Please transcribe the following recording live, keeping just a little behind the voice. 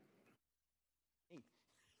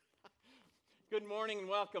Good morning and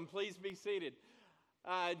welcome. Please be seated.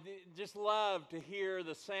 Just love to hear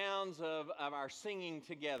the sounds of our singing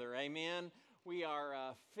together. Amen. We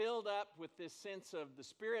are filled up with this sense of the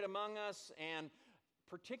Spirit among us, and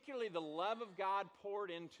particularly the love of God poured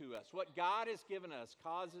into us. What God has given us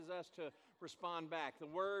causes us to respond back. The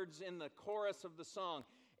words in the chorus of the song,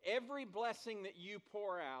 every blessing that you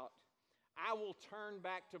pour out, I will turn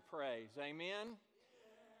back to praise. Amen.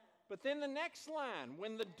 But then the next line,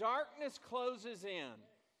 when the darkness closes in,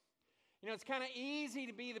 it's kind of easy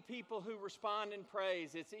to be the people who respond in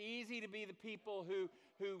praise. It's easy to be the people who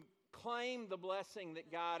claim the blessing that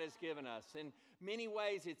God has given us. In many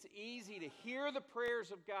ways, it's easy to hear the prayers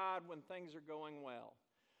of God when things are going well.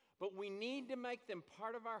 But we need to make them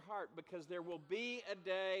part of our heart, because there will be a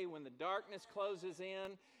day when the darkness closes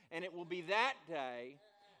in, and it will be that day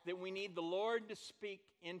that we need the Lord to speak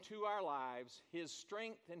into our lives, His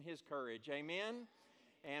strength and His courage. Amen?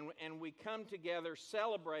 And we come together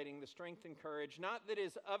celebrating the strength and courage, not that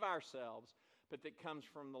is of ourselves, but that comes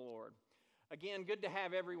from the Lord. Again, good to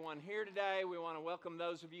have everyone here today. We want to welcome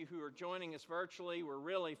those of you who are joining us virtually. We're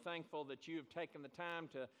really thankful that you have taken the time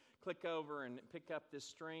to click over and pick up this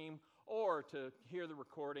stream, or to hear the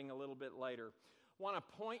recording a little bit later. Want to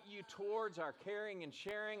point you towards our caring and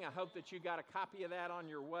sharing. I hope that you got a copy of that on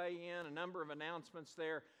your way in. A number of announcements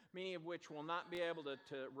there, many of which we'll not be able to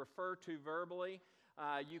refer to verbally.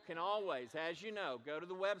 You can always, as you know, go to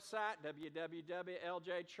the website,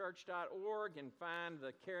 www.ljchurch.org, and find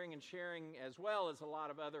the caring and sharing, as well as a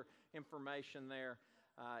lot of other information there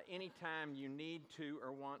anytime you need to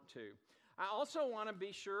or want to. I also want to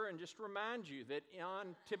be sure and just remind you that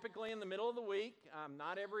typically in the middle of the week,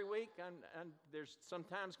 not every week, and there's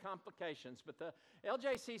sometimes complications, but the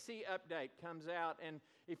LJCC update comes out, and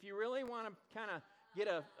if you really want to kind of get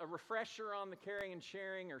a refresher on the caring and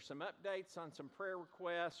sharing, or some updates on some prayer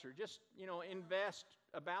requests, or just, invest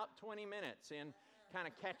about 20 minutes in kind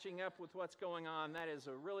of catching up with what's going on, that is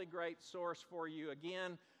a really great source for you.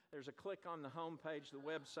 Again, there's a click on the homepage of the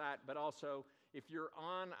website, but also if you're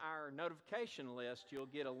on our notification list, you'll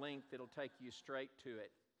get a link that'll take you straight to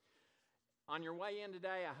it. On your way in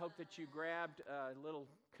today, I hope that you grabbed a little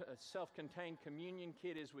self-contained communion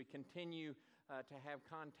kit as we continue to have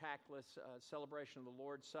contactless celebration of the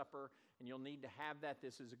Lord's Supper, and you'll need to have that.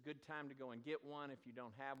 This is a good time to go and get one if you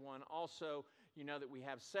don't have one. Also, you know that we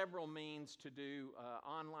have several means to do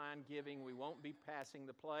online giving. We won't be passing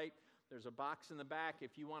the plate. There's a box in the back.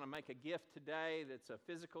 If you want to make a gift today that's a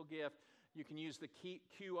physical gift, you can use the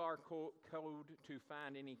QR code to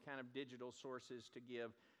find any kind of digital sources to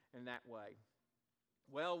give in that way.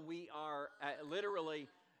 Well, we are literally,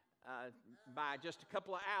 by just a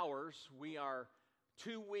couple of hours, we are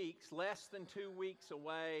 2 weeks, less than 2 weeks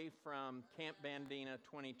away from Camp Bandina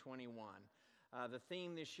 2021. The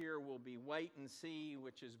theme this year will be Wait and See,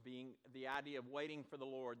 which is being the idea of waiting for the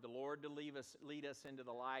Lord to lead us into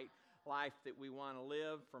the life that we want to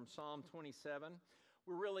live, from Psalm 27.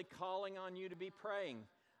 We're really calling on you to be praying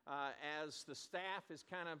as the staff is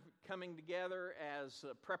kind of coming together, as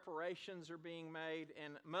preparations are being made,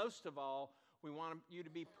 and most of all, we want you to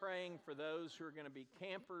be praying for those who are going to be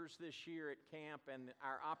campers this year at camp, and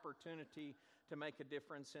our opportunity to make a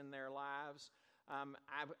difference in their lives.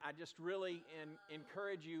 I just really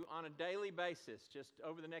encourage you on a daily basis, just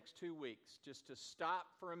over the next 2 weeks, just to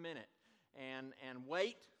stop for a minute and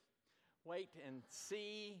wait and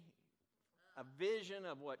see a vision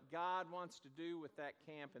of what God wants to do with that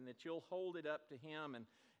camp, and that you'll hold it up to Him and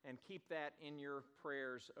keep that in your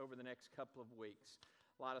prayers over the next couple of weeks.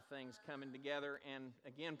 A lot of things coming together, and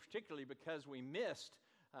again, particularly because we missed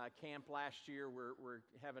camp last year, we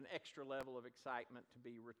have an extra level of excitement to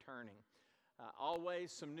be returning.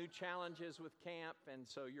 Always some new challenges with camp, and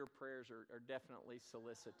so your prayers are definitely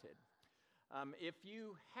solicited. If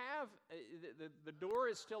you have, the door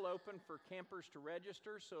is still open for campers to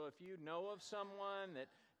register, so if you know of someone that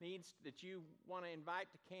you want to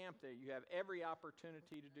invite to camp, that you have every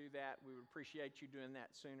opportunity to do that. We would appreciate you doing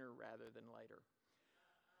that sooner rather than later.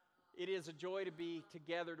 It is a joy to be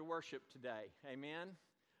together to worship today. Amen.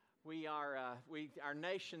 Our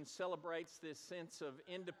nation celebrates this sense of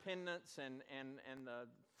independence and the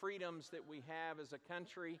freedoms that we have as a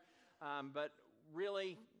country, but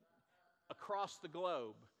really, across the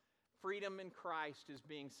globe, freedom in Christ is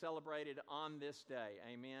being celebrated on this day.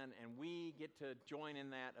 Amen. And we get to join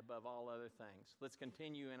in that above all other things. Let's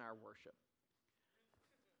continue in our worship.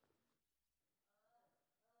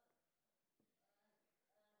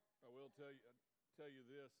 I will tell you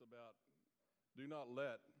this about, do not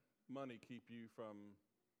let money keep you from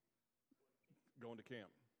going to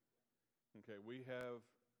camp. Okay, we have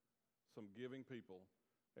some giving people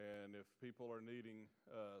And if people are needing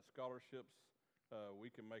scholarships, we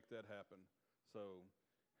can make that happen. So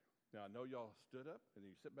now I know y'all stood up and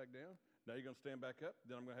you sit back down. Now you're going to stand back up.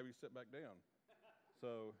 Then I'm going to have you sit back down.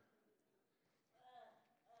 So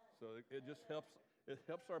it just helps. It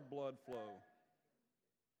helps our blood flow.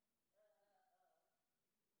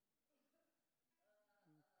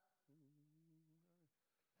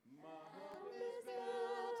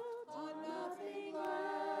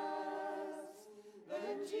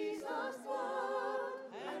 Jesus' blood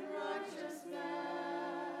and righteousness.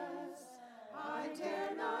 I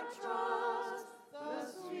dare not trust the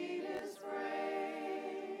sweetest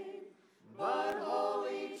frame, but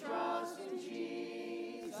wholly trust in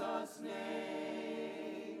Jesus'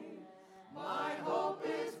 name. My hope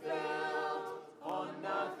is built on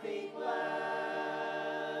nothing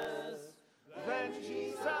less than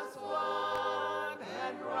Jesus' blood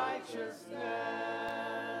and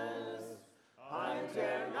righteousness. I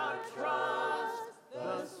dare not trust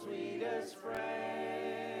the sweetest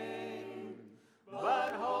frame,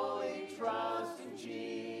 but wholly trust in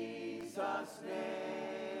Jesus'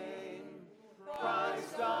 name.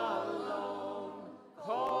 Christ alone,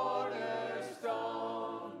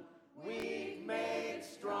 cornerstone, weak made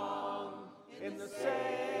strong in the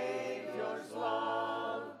Savior's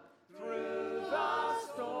love. Through the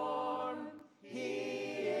storm,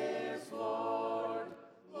 He is Lord,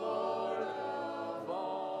 Lord of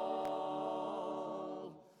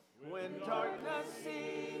all. When darkness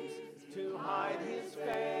seems to hide His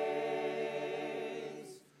face,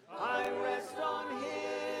 I rest on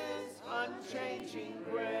His unchanging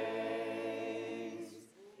grace.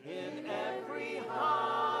 In every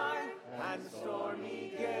high and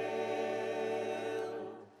stormy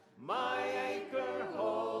gale, my anchor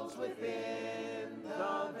holds within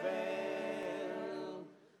the veil.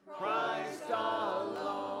 Christ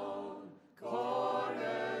alone,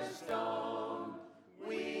 cornerstone,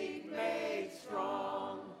 weak made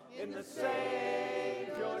strong in the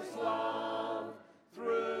Savior's love.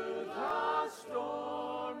 Through the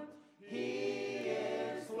storm, He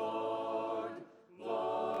is Lord,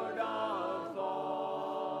 Lord of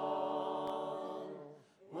all.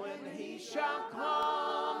 When He shall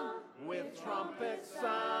come with trumpet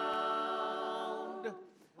sound,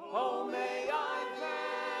 oh, may I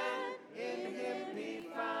then in Him be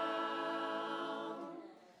found,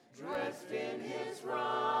 dressed in His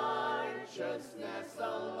righteousness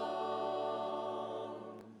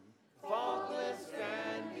alone, faultless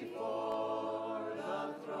stand before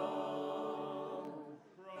the throne.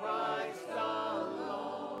 Christ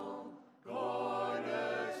alone,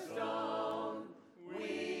 cornerstone,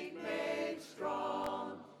 weak made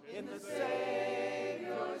strong in the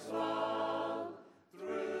Savior's love.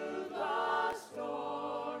 Through the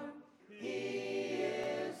storm, He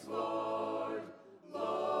is Lord,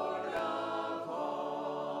 Lord of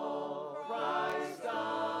all. Christ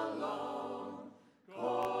alone,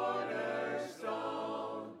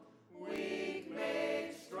 cornerstone, weak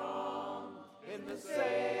made strong in the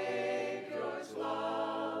Savior's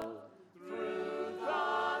love. Through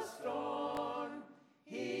the storm,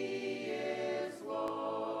 He is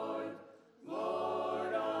Lord,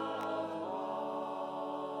 Lord of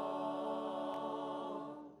all.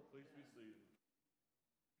 Please be seated.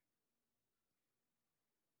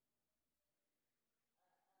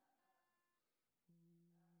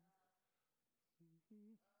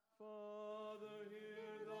 Father,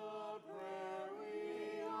 hear the prayer we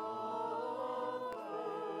offer.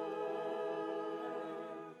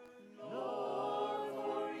 Lord,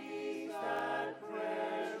 for ease that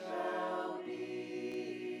prayer shall be,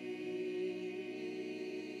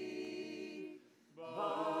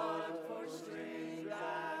 but for strength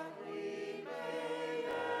that we may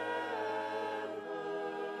ever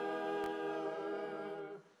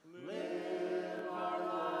live our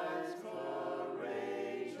lives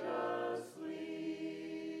courageously.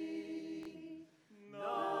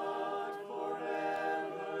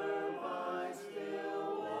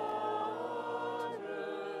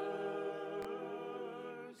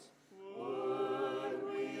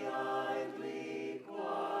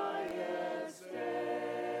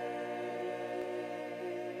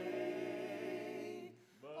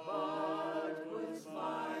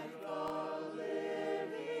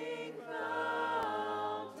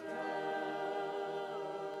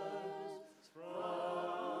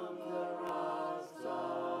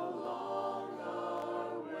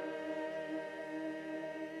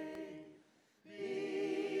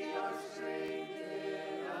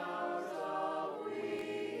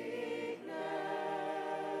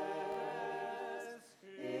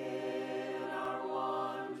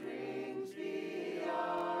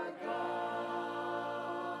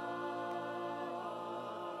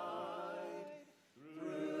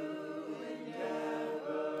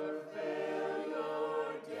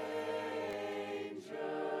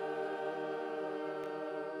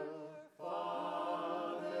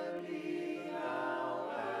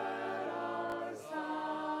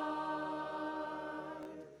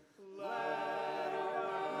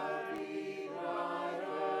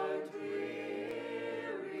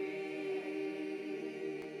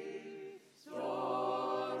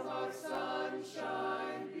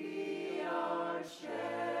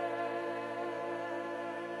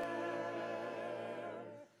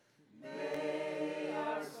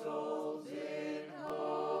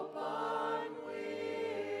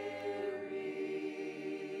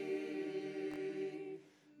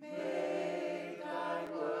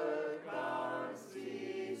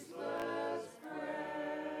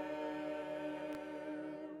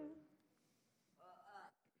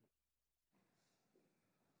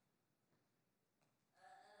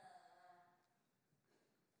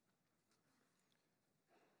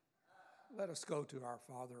 Let us go to our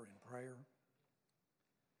Father in prayer.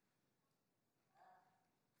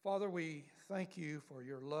 Father, we thank you for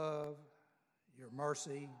your love, your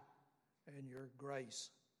mercy, and your grace.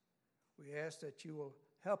 We ask that you will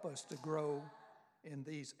help us to grow in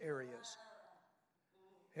these areas.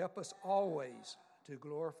 Help us always to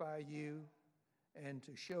glorify you and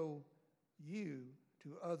to show you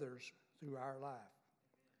to others through our life.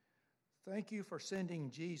 Thank you for sending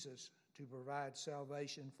Jesus to provide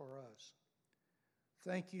salvation for us.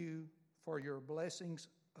 Thank you for your blessings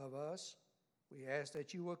of us. We ask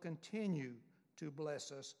that you will continue to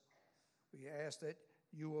bless us. We ask that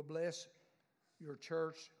you will bless your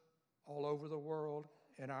church all over the world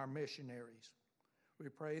and our missionaries. We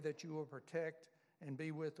pray that you will protect and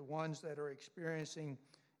be with the ones that are experiencing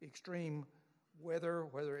extreme weather,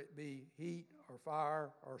 whether it be heat or fire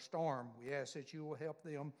or storm. We ask that you will help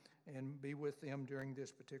them and be with them during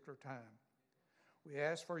this particular time. We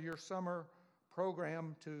ask for your summer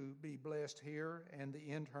program to be blessed here and the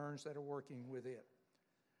interns that are working with it.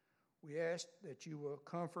 We ask that you will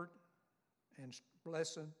comfort and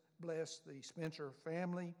bless the Spencer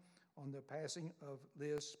family on the passing of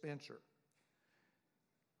Liz Spencer.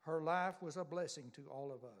 Her life was a blessing to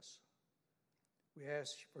all of us. We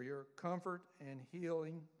ask for your comfort and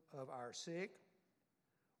healing of our sick.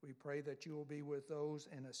 We pray that you will be with those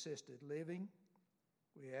in assisted living.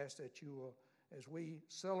 We ask that you will, as we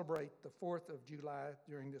celebrate the 4th of July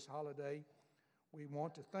during this holiday, we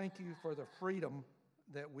want to thank you for the freedom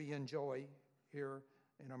that we enjoy here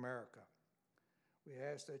in America. We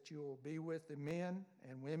ask that you will be with the men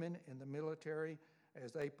and women in the military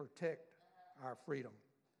as they protect our freedom.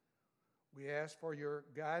 We ask for your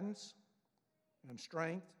guidance and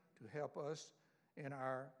strength to help us in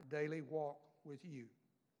our daily walk with you.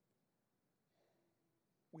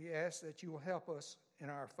 We ask that you will help us in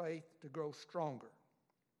our faith to grow stronger.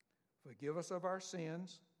 Forgive us of our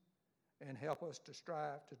sins and help us to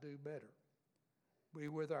strive to do better. Be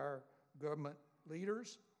with our government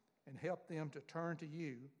leaders and help them to turn to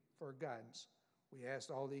you for guidance. We ask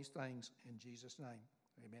all these things in Jesus' name.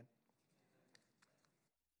 Amen.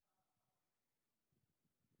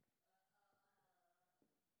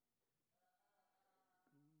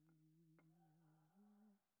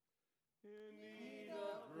 In need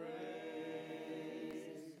of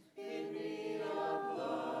grace, in need of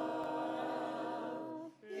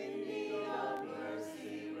love, in need of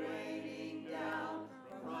mercy raining down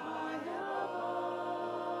from high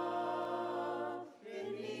above,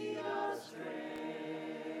 in need of strength,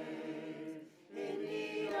 in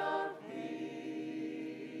need of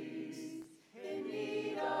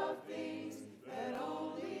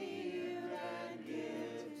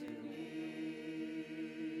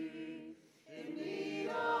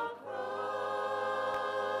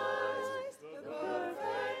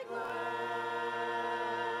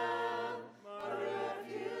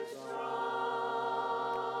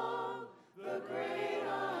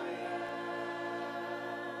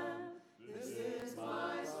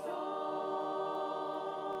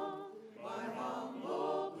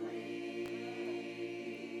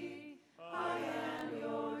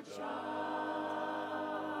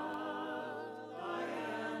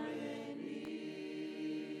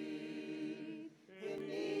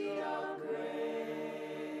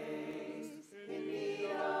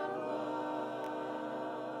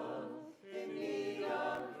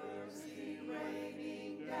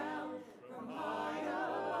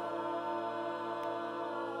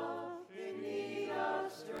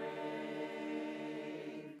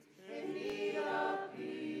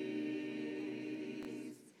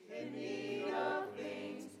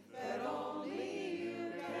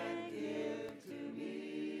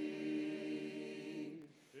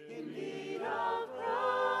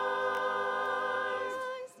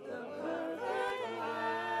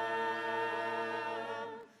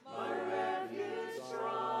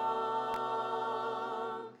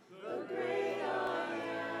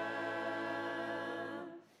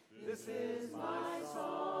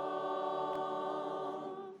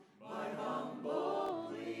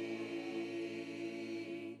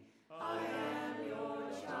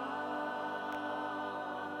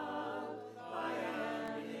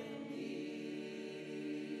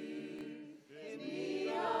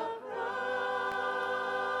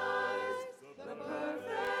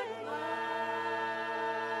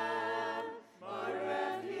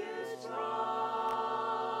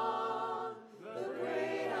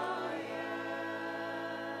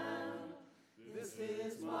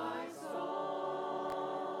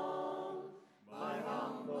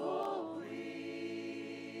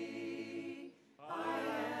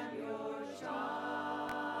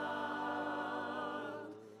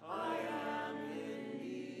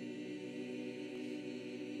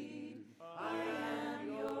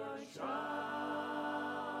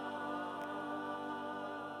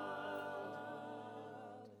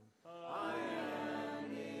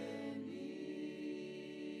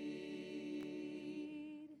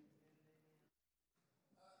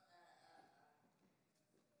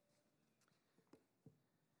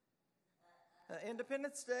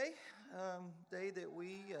Independence Day, day that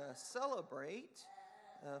we celebrate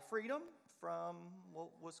freedom from what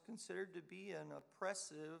was considered to be an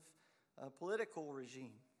oppressive political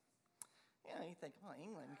regime. You know, you think, well,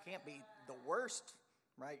 England can't be the worst,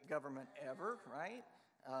 right, government ever, right?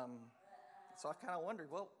 So I kind of wondered,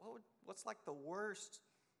 well, what's like the worst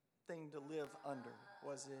thing to live under?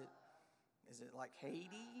 Is it like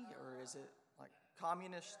Haiti, or is it like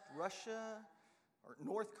communist Russia, or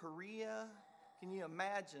North Korea? Can you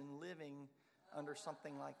imagine living under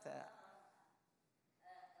something like that?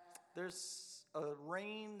 There's a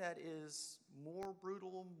reign that is more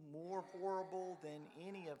brutal, more horrible than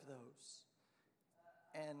any of those.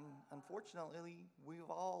 And unfortunately, we've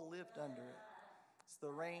all lived under it. It's the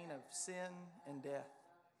reign of sin and death.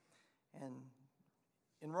 And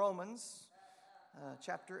in Romans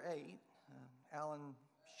chapter 8, Alan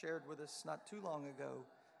shared with us not too long ago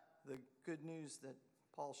the good news that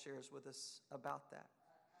Paul shares with us about that.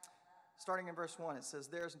 Starting in verse 1, it says,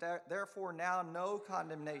 "There's therefore now no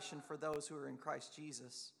condemnation for those who are in Christ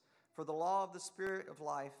Jesus. For the law of the Spirit of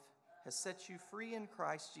life has set you free in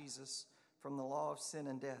Christ Jesus from the law of sin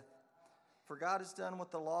and death. For God has done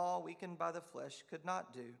what the law, weakened by the flesh, could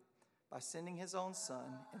not do, by sending his own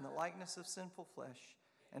Son in the likeness of sinful flesh.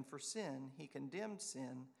 And for sin, he condemned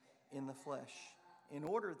sin in the flesh, in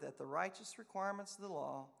order that the righteous requirements of the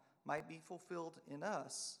law might be fulfilled in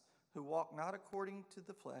us, who walk not according to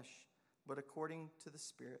the flesh, but according to the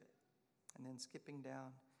Spirit." And then skipping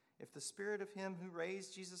down, "If the Spirit of him who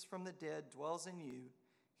raised Jesus from the dead dwells in you,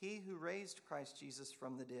 he who raised Christ Jesus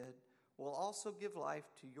from the dead will also give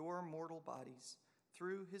life to your mortal bodies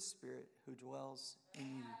through his Spirit who dwells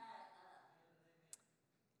in you."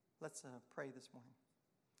 Let's pray this morning.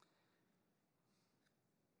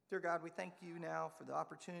 Dear God, we thank you now for the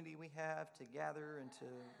opportunity we have to gather and to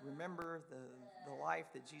remember the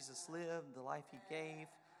life that Jesus lived, the life he gave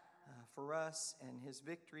for us, and his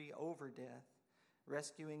victory over death,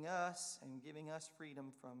 rescuing us and giving us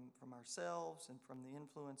freedom from ourselves and from the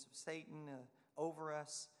influence of Satan over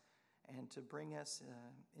us, and to bring us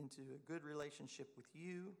into a good relationship with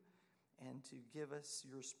you, and to give us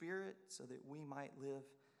your Spirit so that we might live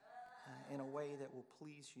in a way that will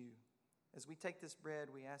please you. As we take this bread,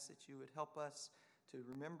 we ask that you would help us to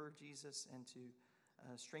remember Jesus and to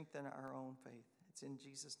strengthen our own faith. It's in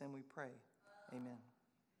Jesus' name we pray. Amen.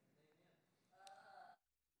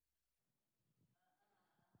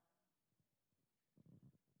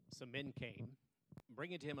 Some men came,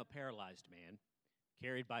 bringing to him a paralyzed man,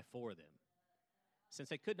 carried by 4 of them. Since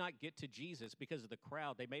they could not get to Jesus because of the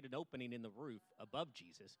crowd, they made an opening in the roof above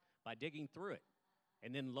Jesus by digging through it,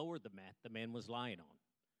 and then lowered the mat the man was lying on.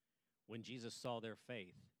 When Jesus saw their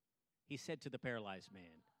faith, he said to the paralyzed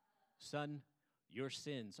man, "Son, your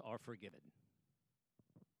sins are forgiven."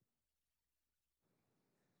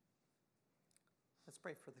 Let's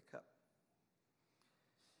pray for the cup.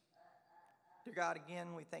 Dear God,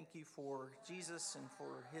 again, we thank you for Jesus and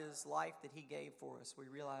for his life that he gave for us. We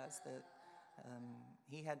realize that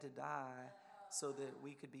he had to die so that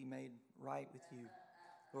we could be made right with you.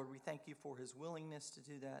 Lord, we thank you for his willingness to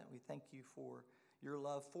do that. We thank you for your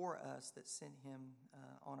love for us that sent him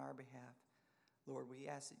on our behalf. Lord, we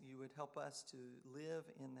ask that you would help us to live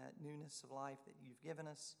in that newness of life that you've given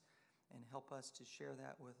us, and help us to share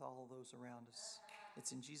that with all those around us.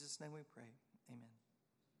 It's in Jesus' name we pray. Amen.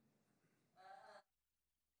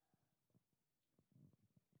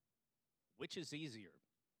 Which is easier,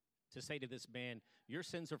 to say to this man, "Your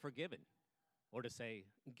sins are forgiven," or to say,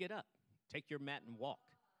 "Get up, take your mat and walk"?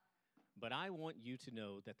 But I want you to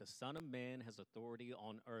know that the Son of Man has authority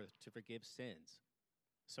on earth to forgive sins.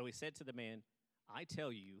 So he said to the man, "I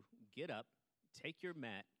tell you, get up, take your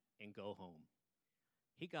mat, and go home."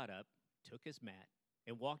 He got up, took his mat,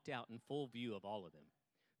 and walked out in full view of all of them.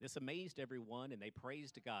 This amazed everyone, and they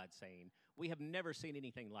praised God, saying, "We have never seen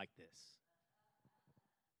anything like this."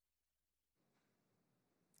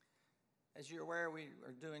 As you're aware, we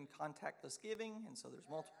are doing contactless giving, and so there's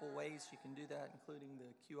multiple ways you can do that, including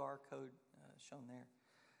the QR code shown there.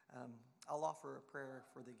 I'll offer a prayer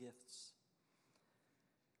for the gifts.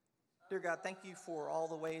 Dear God, thank you for all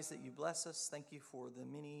the ways that you bless us. Thank you for the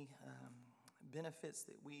many benefits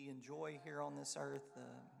that we enjoy here on this earth.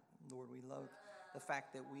 Lord, we love the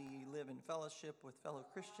fact that we live in fellowship with fellow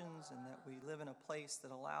Christians, and that we live in a place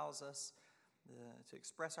that allows us to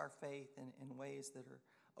express our faith in ways that are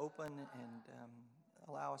open and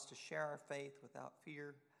allow us to share our faith without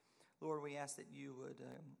fear. Lord, we ask that you would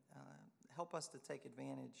help us to take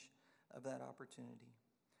advantage of that opportunity.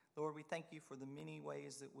 Lord, we thank you for the many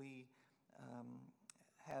ways that we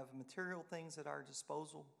have material things at our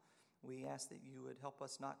disposal. We ask that you would help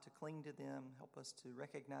us not to cling to them, help us to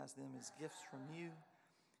recognize them as gifts from you,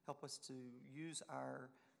 help us to use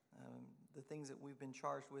the things that we've been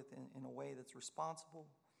charged with in a way that's responsible.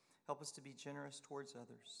 Help us to be generous towards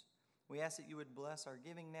others. We ask that you would bless our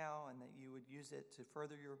giving now and that you would use it to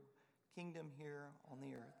further your kingdom here on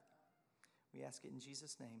the earth. We ask it in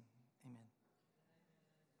Jesus' name. Amen.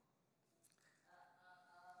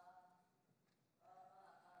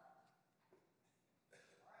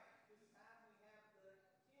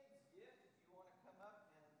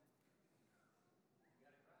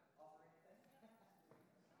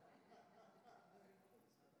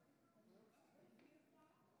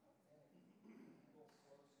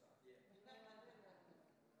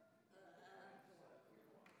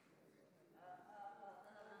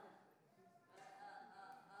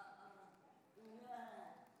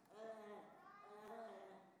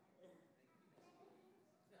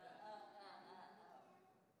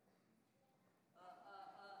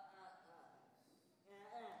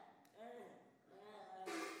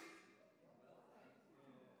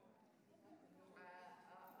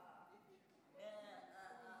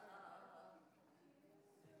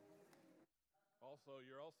 Also,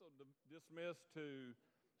 you're also dismissed to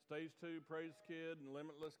Stage 2 Praise Kid and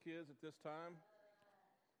Limitless Kids at this time.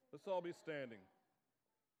 Let's all be standing.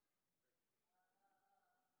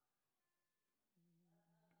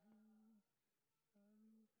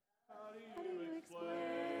 How do you explain?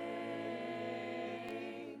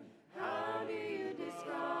 How do you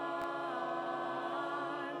describe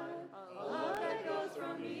a love that goes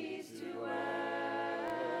from east to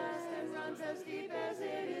west and runs as deep as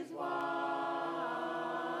it is wide?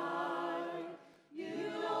 You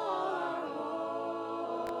know all our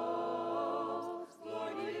hopes,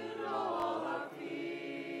 Lord, you know all our fears.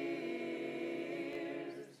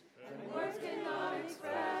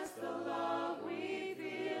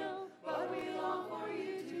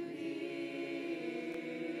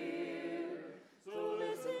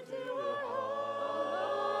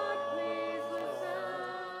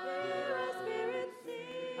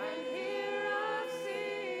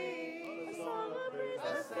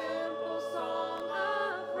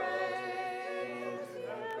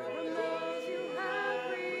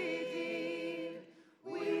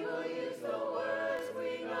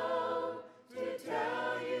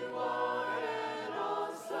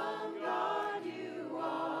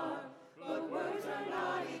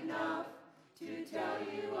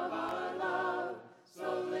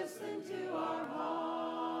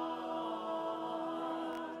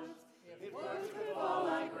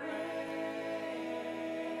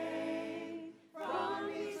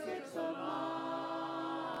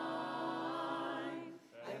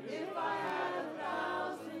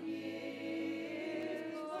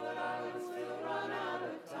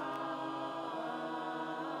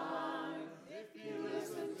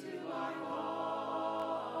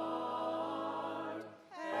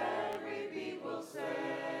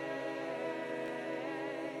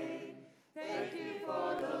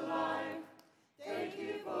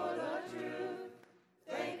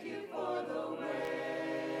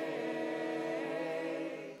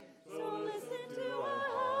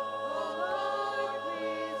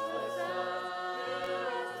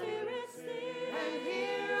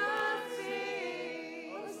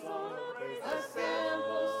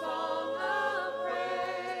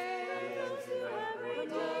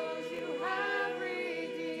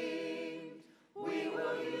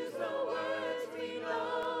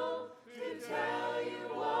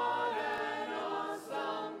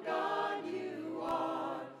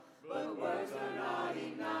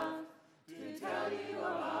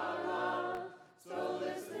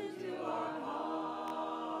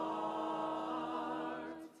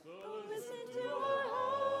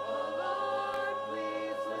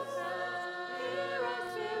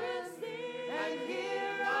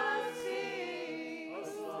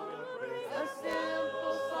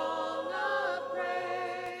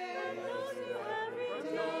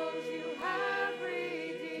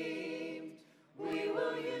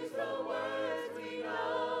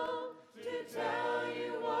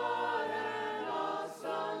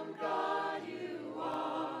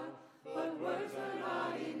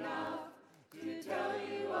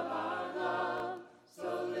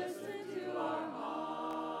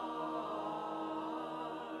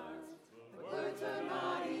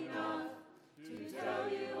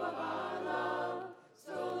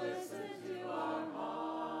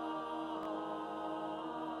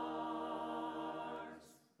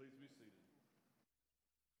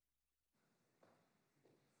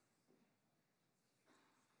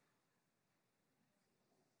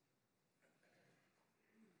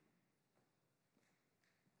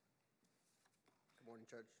 morning,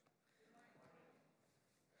 church.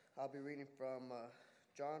 I'll be reading from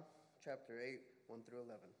John chapter 8, 1 through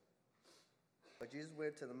 11. But Jesus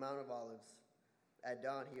went to the Mount of Olives. At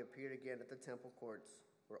dawn, he appeared again at the temple courts,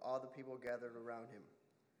 where all the people gathered around him.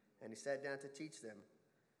 And he sat down to teach them.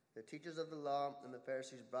 The teachers of the law and the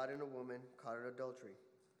Pharisees brought in a woman caught in adultery.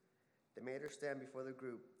 They made her stand before the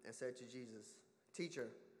group and said to Jesus, "Teacher,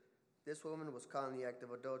 this woman was caught in the act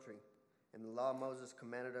of adultery, and the law of Moses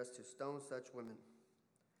commanded us to stone such women.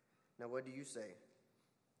 Now what do you say?"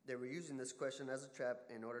 They were using this question as a trap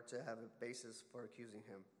in order to have a basis for accusing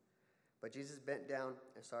him. But Jesus bent down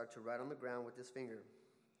and started to write on the ground with his finger.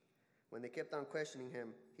 When they kept on questioning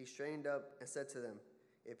him, he straightened up and said to them,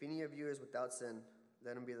 "If any of you is without sin,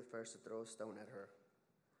 let him be the first to throw a stone at her."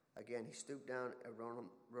 Again, he stooped down and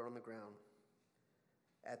wrote on the ground.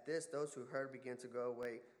 At this, those who heard began to go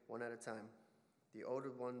away one at a time, the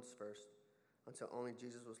older ones first, until only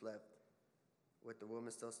Jesus was left, with the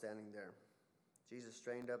woman still standing there. Jesus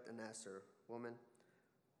straightened up and asked her, "Woman,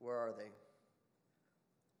 where are they?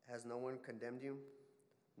 Has no one condemned you?"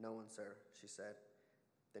 "No one, sir," she said.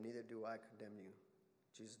 "Then neither do I condemn you,"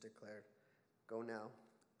 Jesus declared. "Go now,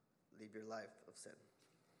 leave your life of sin."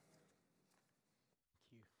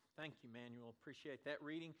 Thank you, Manuel. Appreciate that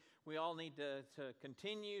reading. We all need to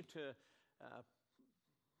continue to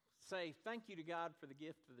say thank you to God for the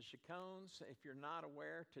gift of the Chacones. If you're not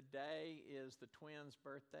aware, today is the twins'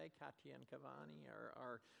 birthday. Katya and Cavani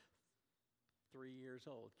are 3 years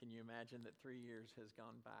old. Can you imagine that 3 years has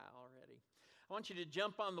gone by already? I want you to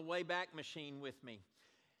jump on the Wayback Machine with me.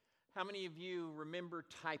 How many of you remember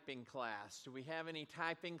typing class? Do we have any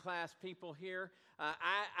typing class people here?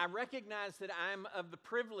 I recognize that I'm of the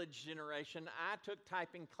privileged generation. I took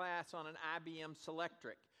typing class on an IBM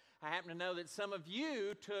Selectric. I happen to know that some of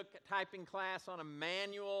you took typing class on a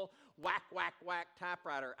manual whack, whack, whack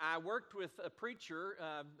typewriter. I worked with a preacher,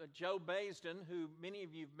 Joe Baisden, who many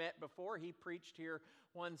of you have met before. He preached here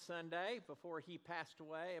one Sunday before he passed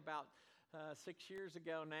away about 6 years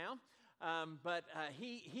ago now. But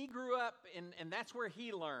he grew up, and that's where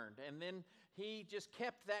he learned. And then he just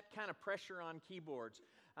kept that kind of pressure on keyboards.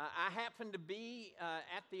 I happened to be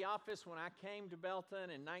at the office when I came to Belton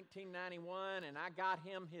in 1991, and I got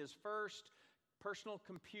him his first personal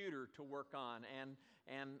computer to work on. And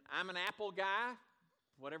I'm an Apple guy,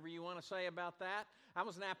 whatever you want to say about that. I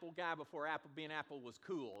was an Apple guy before being Apple was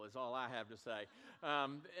cool, is all I have to say.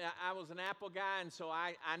 I was an Apple guy, and so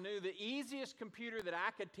I knew the easiest computer that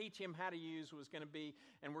I could teach him how to use was going to be,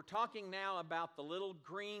 and we're talking now about the little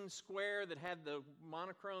green square that had the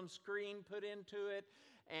monochrome screen put into it,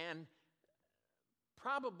 and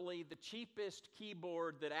probably the cheapest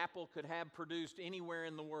keyboard that Apple could have produced anywhere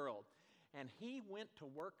in the world. And he went to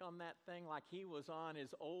work on that thing like he was on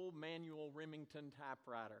his old manual Remington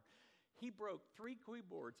typewriter. He broke 3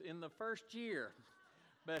 keyboards in the first year.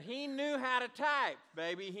 But he knew how to type,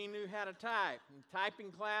 baby. He knew how to type. And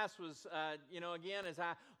typing class was, again, as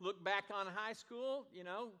I look back on high school,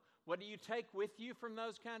 what do you take with you from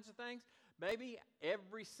those kinds of things? Baby,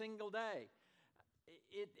 every single day.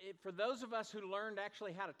 For those of us who learned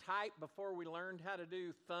actually how to type before we learned how to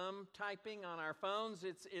do thumb typing on our phones,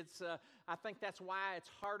 I think that's why it's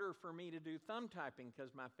harder for me to do thumb typing,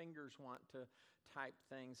 because my fingers want to type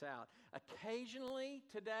things out. Occasionally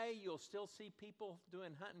today you'll still see people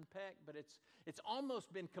doing hunt and peck, but it's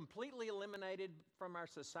almost been completely eliminated from our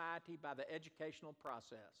society by the educational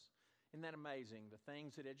process. Isn't that amazing? The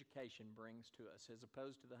things that education brings to us, as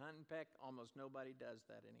opposed to the hunt and peck, almost nobody does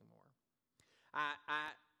that anymore.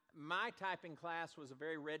 My typing class was a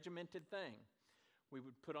very regimented thing. We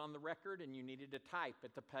would put on the record, and you needed to type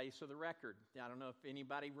at the pace of the record. I don't know if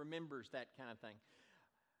anybody remembers that kind of thing.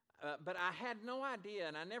 But I had no idea,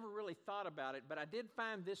 and I never really thought about it, but I did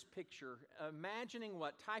find this picture, imagining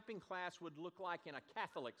what typing class would look like in a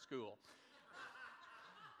Catholic school.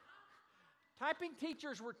 Typing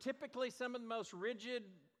teachers were typically some of the most rigid,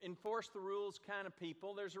 enforce the rules kind of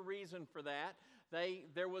people. There's a reason for that.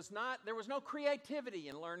 There was no creativity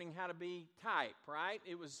in learning how to be type, right?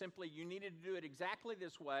 It was simply you needed to do it exactly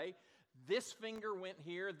this way. This finger went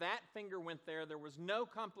here, that finger went there. There was no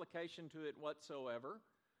complication to it whatsoever.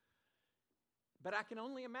 But I can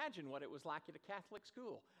only imagine what it was like at a Catholic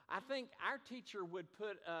school. I think our teacher would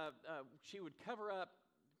she would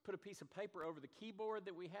put a piece of paper over the keyboard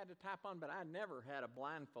that we had to type on, but I never had a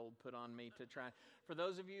blindfold put on me to try. For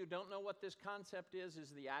those of you who don't know what this concept is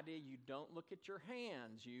the idea you don't look at your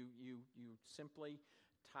hands. You simply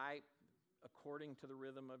type according to the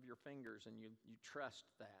rhythm of your fingers, and you trust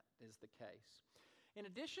that is the case. In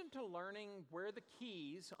addition to learning where the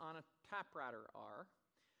keys on a typewriter are,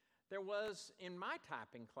 there was in my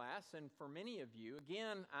typing class, and for many of you,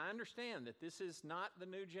 again, I understand that this is not the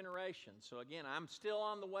new generation. So again, I'm still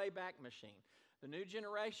on the Wayback Machine. The new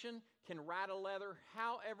generation can write a letter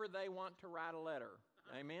however they want to write a letter.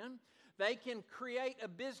 Amen? They can create a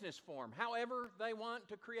business form however they want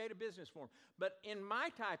to create a business form. But in my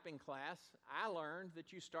typing class, I learned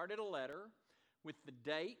that you started a letter with the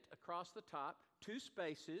date across the top, 2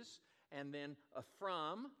 spaces, and then a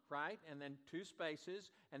from, right? And then 2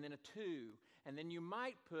 spaces, and then a to. And then you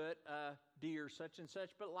might put dear such and such,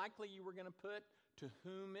 but likely you were going to put to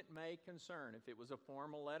whom it may concern. If it was a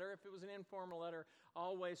formal letter, if it was an informal letter,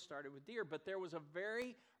 always started with dear. But there was a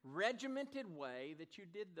very regimented way that you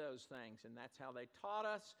did those things, and that's how they taught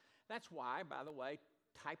us. That's why, by the way,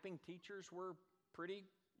 typing teachers were pretty,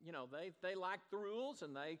 they liked the rules,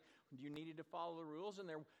 and you needed to follow the rules, and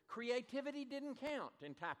their creativity didn't count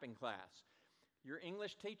in typing class. Your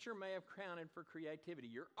English teacher may have counted for creativity.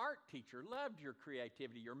 Your art teacher loved your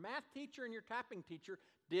creativity. Your math teacher and your typing teacher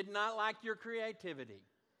did not like your creativity.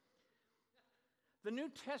 The New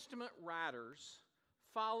Testament writers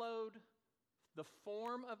followed the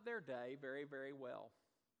form of their day very, very well.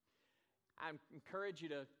 I encourage you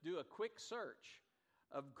to do a quick search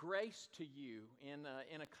of grace to you in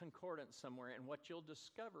a concordance somewhere, and what you'll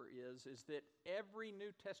discover is that every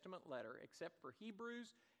New Testament letter, except for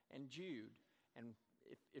Hebrews and Jude, and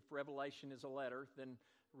if Revelation is a letter, then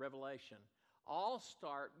Revelation, all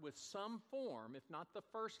start with some form. If not the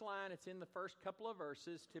first line, it's in the first couple of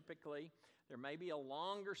verses typically. There may be a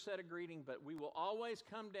longer set of greeting, but we will always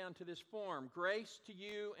come down to this form: grace to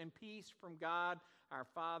you and peace from God our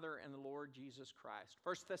Father and the Lord Jesus Christ.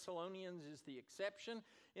 1 Thessalonians is the exception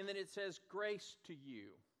in that it says grace to you.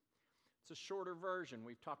 It's a shorter version.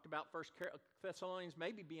 We've talked about 1 Thessalonians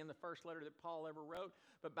maybe being the first letter that Paul ever wrote,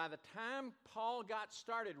 but by the time Paul got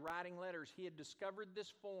started writing letters, he had discovered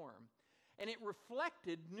this form. And it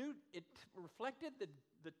reflected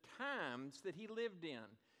the times that he lived in.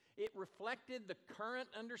 It reflected the current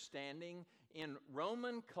understanding in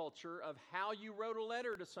Roman culture of how you wrote a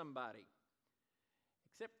letter to somebody.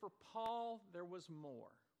 Except for Paul, there was more.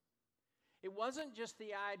 It wasn't just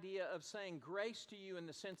the idea of saying grace to you in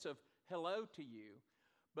the sense of hello to you,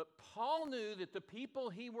 but Paul knew that the people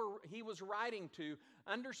he was writing to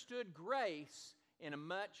understood grace in a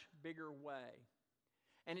much bigger way.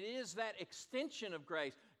 And it is that extension of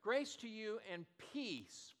grace to you and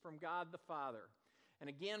peace from God the Father. And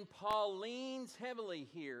again, Paul leans heavily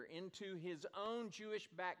here into his own Jewish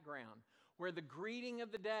background, where the greeting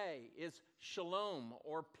of the day is shalom,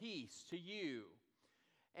 or peace to you,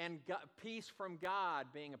 and peace from God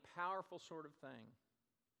being a powerful sort of thing.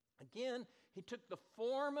 Again, he took the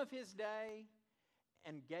form of his day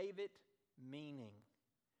and gave it meaning,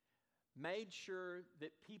 made sure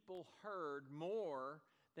that people heard more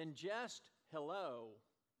than just hello.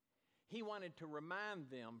 He wanted to remind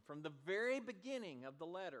them from the very beginning of the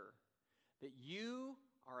letter that you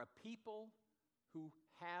are a people who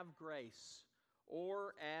have grace,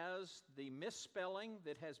 or as the misspelling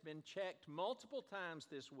that has been checked multiple times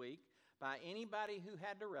this week by anybody who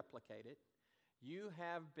had to replicate it, you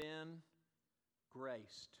have been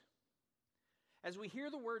graced. As we hear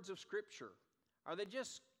the words of Scripture, are they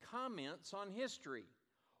just comments on history?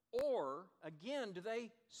 Or, again, do they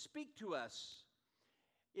speak to us?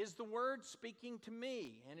 Is the Word speaking to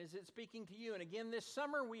me? And is it speaking to you? And again, this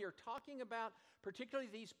summer we are talking about particularly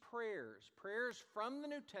these prayers from the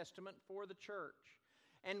New Testament for the church.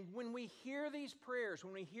 And when we hear these prayers,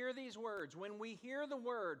 when we hear these words, when we hear the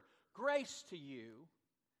word grace to you,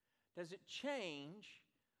 does it change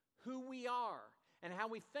who we are and how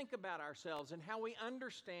we think about ourselves and how we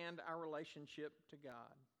understand our relationship to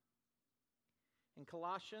God? In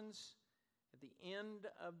Colossians, at the end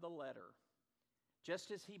of the letter,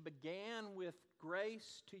 just as he began with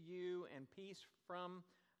grace to you and peace from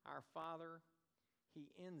our Father, he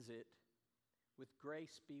ends it with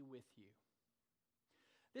grace be with you.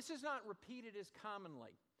 This is not repeated as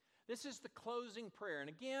commonly. This is the closing prayer. And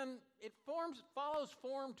again, it follows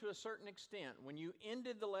form to a certain extent. When you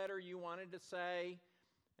ended the letter, you wanted to say,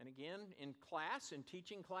 and again, in class, in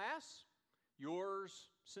teaching class, yours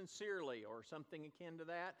sincerely, or something akin to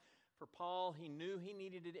that. For Paul, he knew he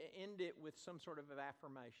needed to end it with some sort of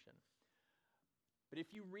affirmation. But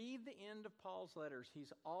if you read the end of Paul's letters,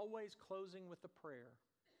 he's always closing with a prayer.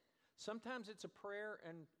 Sometimes it's a prayer,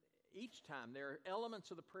 and each time there are elements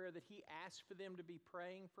of the prayer that he asks for them to be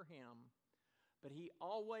praying for him, but he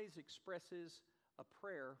always expresses a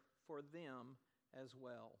prayer for them as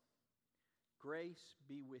well. Grace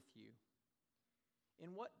be with you.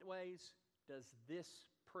 In what ways does this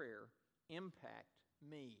prayer impact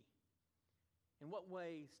me? In what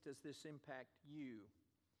ways does this impact you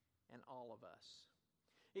and all of us?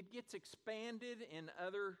 It gets expanded in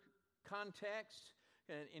other contexts.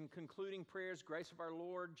 In concluding prayers, grace of our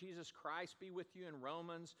Lord Jesus Christ be with you in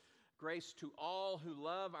Romans. Grace to all who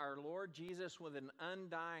love our Lord Jesus with an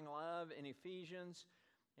undying love in Ephesians.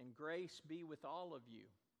 And grace be with all of you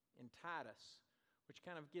in Titus, which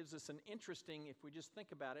kind of gives us an interesting, if we just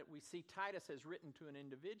think about it, we see Titus as written to an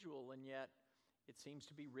individual, and yet it seems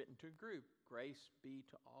to be written to a group. Grace be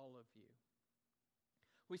to all of you.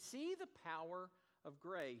 We see the power of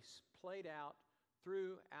grace played out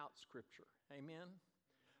throughout Scripture. Amen?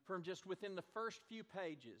 From just within the first few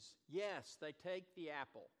pages, yes, they take the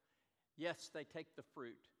apple. Yes, they take the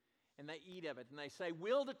fruit. And they eat of it. And they say,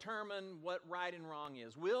 we'll determine what right and wrong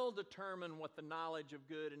is. We'll determine what the knowledge of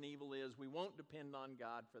good and evil is. We won't depend on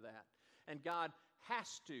God for that. And God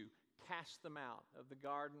has to cast them out of the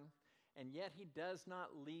garden. And yet He does not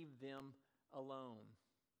leave them alone.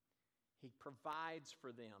 He provides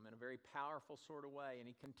for them in a very powerful sort of way, and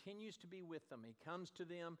He continues to be with them. He comes to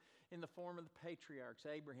them in the form of the patriarchs,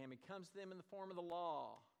 Abraham. He comes to them in the form of the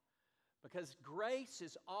law, because grace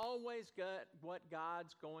is always what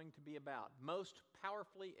God's going to be about, most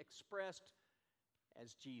powerfully expressed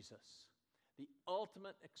as Jesus, the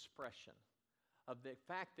ultimate expression of the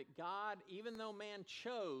fact that God, even though man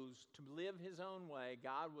chose to live his own way,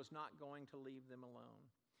 God was not going to leave them alone.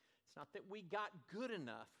 It's not that we got good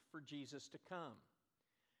enough for Jesus to come.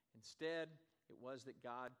 Instead, it was that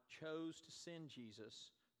God chose to send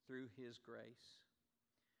Jesus through His grace.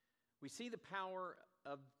 We see the power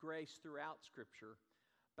of grace throughout Scripture,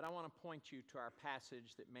 but I want to point you to our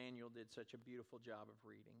passage that Manuel did such a beautiful job of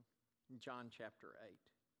reading in John chapter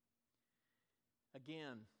 8.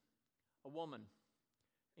 Again, a woman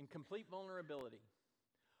in complete vulnerability,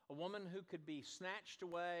 a woman who could be snatched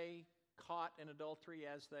away, caught in adultery,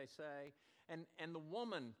 as they say, and the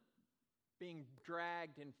woman being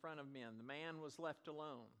dragged in front of men. The man was left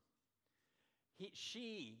alone.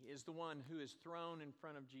 She is the one who is thrown in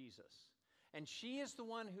front of Jesus. And she is the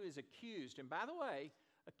one who is accused. And by the way,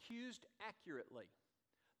 accused accurately.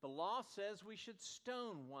 The law says we should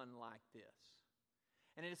stone one like this.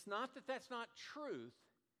 And it's not that that's not truth.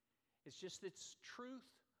 It's just it's truth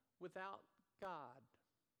without God.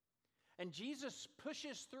 And Jesus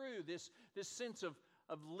pushes through this sense of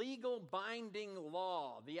legal binding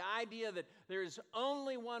law, the idea that there is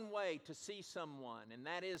only one way to see someone, and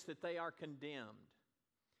that is that they are condemned.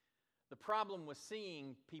 The problem with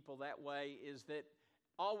seeing people that way is that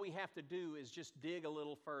all we have to do is just dig a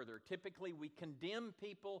little further. Typically, we condemn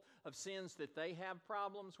people of sins that they have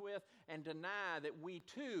problems with and deny that we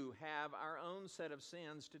too have our own set of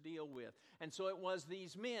sins to deal with. And so it was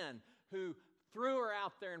these men who threw her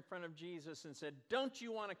out there in front of Jesus and said, "Don't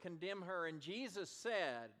you want to condemn her?" And Jesus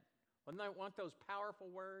said, want those powerful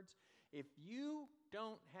words? If you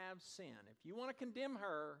don't have sin, if you want to condemn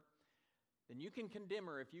her, then you can condemn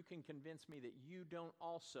her if you can convince me that you don't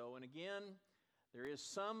also. And again, there is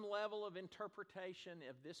some level of interpretation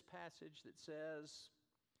of this passage that says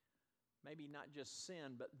maybe not just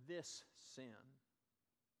sin, but this sin.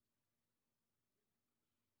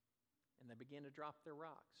 And they begin to drop their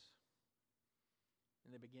rocks.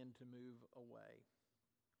 And they begin to move away.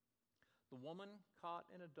 The woman caught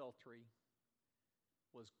in adultery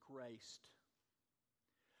was graced.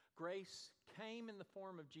 Grace came in the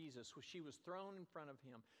form of Jesus when she was thrown in front of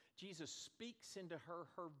Him. Jesus speaks into her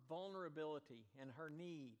vulnerability and her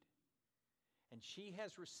need. And she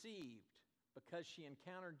has received, because she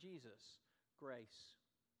encountered Jesus, grace.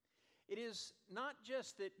 It is not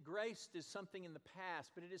just that grace is something in the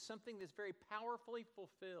past, but it is something that's very powerfully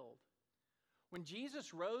fulfilled. When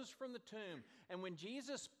Jesus rose from the tomb, and when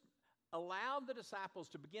Jesus allowed the disciples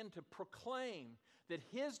to begin to proclaim that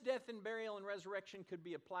His death and burial and resurrection could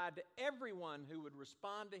be applied to everyone who would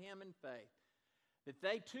respond to Him in faith, that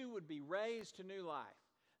they too would be raised to new life,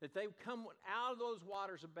 that they would come out of those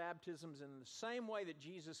waters of baptisms in the same way that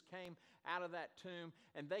Jesus came out of that tomb,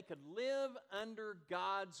 and they could live under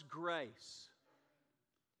God's grace.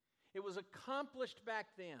 It was accomplished back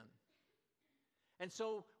then. And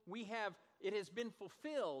so it has been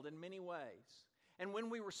fulfilled in many ways. And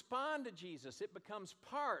when we respond to Jesus, it becomes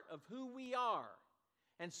part of who we are.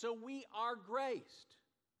 And so we are graced.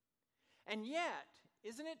 And yet,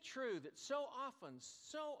 isn't it true that so often,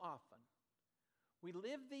 we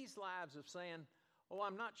live these lives of saying, "Oh,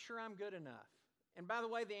 I'm not sure I'm good enough." And by the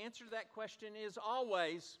way, the answer to that question is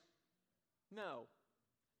always, no,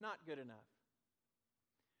 not good enough.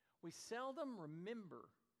 We seldom remember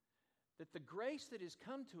that the grace that has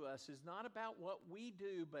come to us is not about what we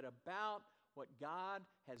do, but about what God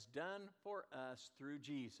has done for us through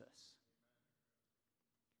Jesus.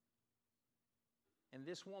 and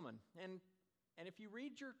this woman. And if you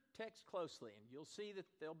read your text closely, and you'll see that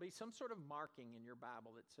there'll be some sort of marking in your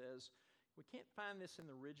Bible that says, we can't find this in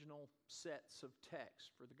the original sets of text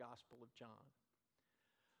for the Gospel of John.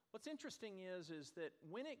 What's interesting is that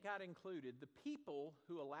when it got included, the people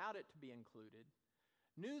who allowed it to be included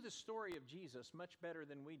knew the story of Jesus much better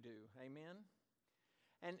than we do. Amen?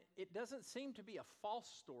 And it doesn't seem to be a false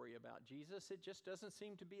story about Jesus. It just doesn't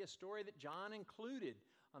seem to be a story that John included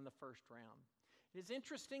on the first round. It is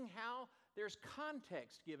interesting how there's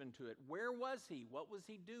context given to it. Where was he? What was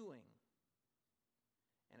he doing?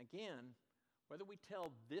 And again, whether we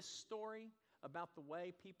tell this story about the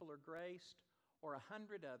way people are graced or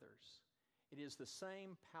 100 others, it is the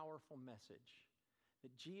same powerful message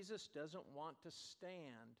that Jesus doesn't want to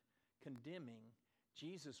stand condemning.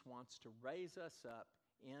 Jesus wants to raise us up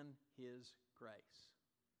in his grace.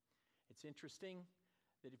 It's interesting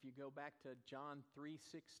that if you go back to John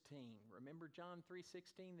 3:16, remember John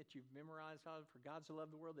 3:16 that you've memorized? For God so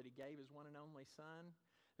loved the world that he gave his one and only Son,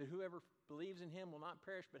 that whoever believes in him will not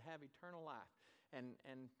perish but have eternal life. And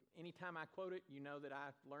anytime I quote it, you know that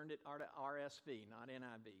I learned it RSV, not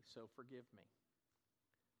NIV, so forgive me.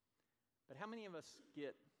 But how many of us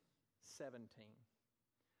get 17?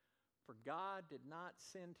 For God did not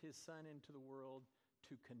send his Son into the world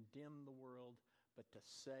to condemn the world, but to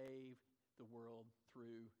save the world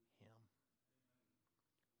through him.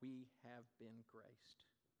 We have been graced.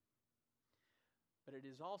 But it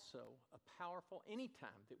is also a powerful,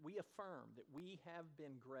 anytime that we affirm that we have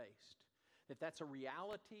been graced, that's a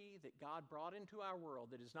reality that God brought into our world,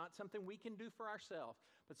 that is not something we can do for ourselves,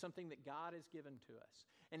 but something that God has given to us.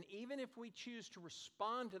 And even if we choose to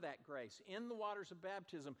respond to that grace in the waters of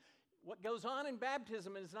baptism, what goes on in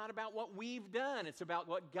baptism is not about what we've done, it's about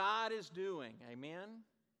what God is doing. Amen?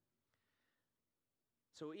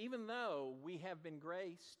 So even though we have been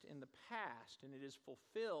graced in the past and it is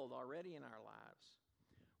fulfilled already in our lives,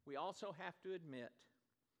 we also have to admit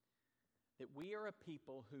that we are a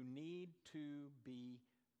people who need to be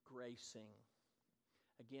gracing.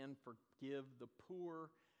 Again, forgive the poor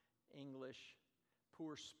English,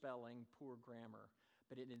 poor spelling, poor grammar,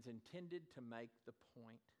 but it is intended to make the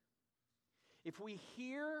point. If we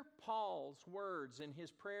hear Paul's words in his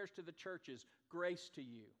prayers to the churches, grace to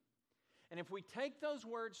you, and if we take those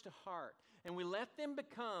words to heart and we let them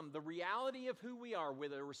become the reality of who we are, we're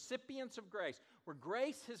the recipients of grace, where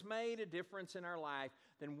grace has made a difference in our life,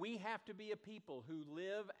 then we have to be a people who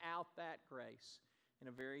live out that grace in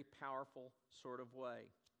a very powerful sort of way.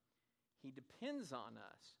 He depends on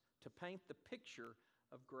us to paint the picture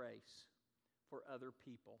of grace for other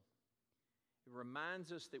people. It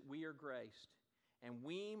reminds us that we are graced, and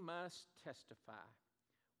we must testify.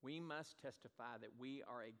 We must testify that we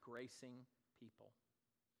are a gracing people.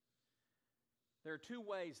 There are two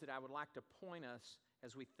ways that I would like to point us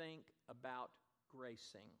as we think about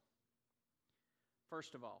gracing.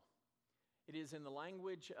 First of all, it is in the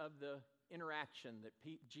language of the interaction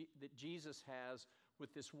that Jesus has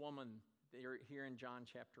with this woman here in John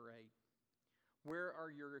chapter 8. Where are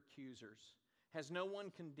your accusers? Has no one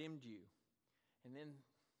condemned you? And then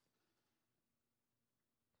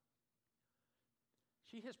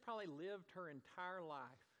she has probably lived her entire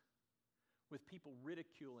life with people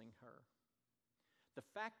ridiculing her. The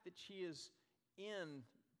fact that she is in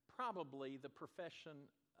probably the profession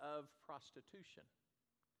of prostitution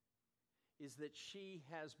is that she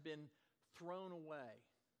has been thrown away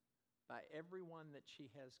by everyone that she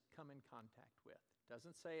has come in contact with. It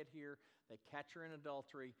doesn't say it here. They catch her in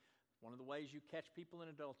adultery. One of the ways you catch people in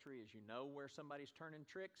adultery is you know where somebody's turning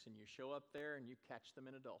tricks and you show up there and you catch them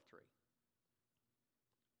in adultery.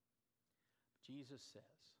 Jesus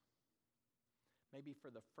says, maybe for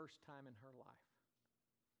the first time in her life,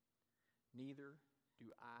 neither do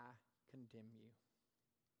I condemn you.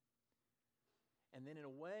 And then in a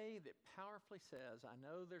way that powerfully says, I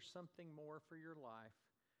know there's something more for your life.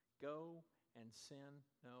 Go and sin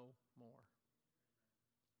no more.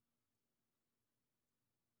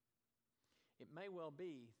 It may well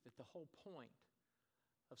be that the whole point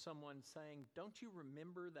of someone saying, don't you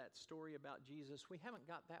remember that story about Jesus? We haven't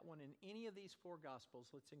got that one in any of these four Gospels.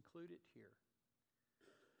 Let's include it here.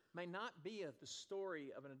 May not be the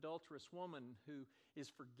story of an adulterous woman who is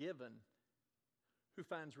forgiven, who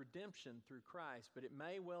finds redemption through Christ, but it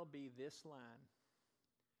may well be this line.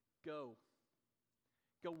 Go.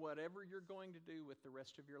 Go whatever you're going to do with the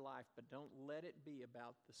rest of your life, but don't let it be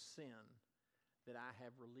about the sin that I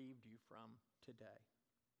have relieved you from today.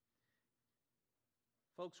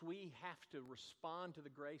 Folks, we have to respond to the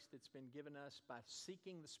grace that's been given us by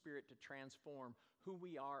seeking the Spirit to transform who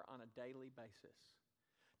we are on a daily basis.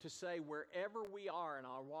 To say wherever we are in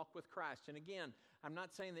our walk with Christ, and again, I'm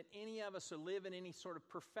not saying that any of us live in any sort of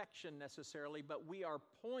perfection necessarily, but we are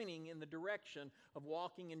pointing in the direction of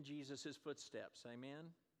walking in Jesus' footsteps.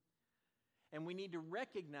 Amen? And we need to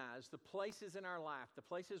recognize the places in our life, the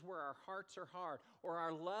places where our hearts are hard or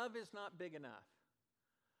our love is not big enough.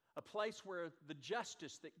 A place where the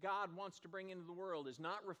justice that God wants to bring into the world is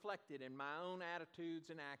not reflected in my own attitudes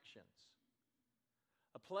and actions.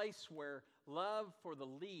 A place where love for the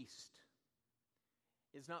least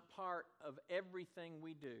is not part of everything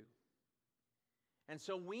we do. And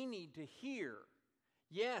so we need to hear,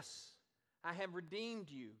 yes, I have redeemed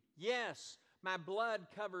you. Yes, my blood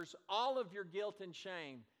covers all of your guilt and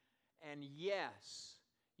shame. And yes,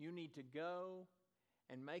 you need to go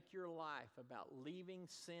and make your life about leaving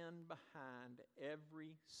sin behind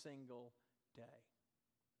every single day.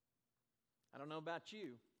 I don't know about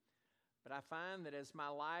you, but I find that as my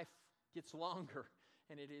life gets longer,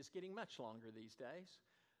 and it is getting much longer these days,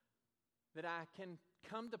 that I can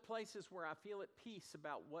come to places where I feel at peace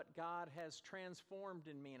about what God has transformed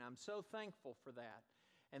in me, and I'm so thankful for that.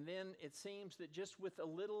 And then it seems that just with a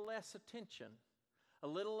little less attention, a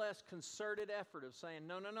little less concerted effort of saying,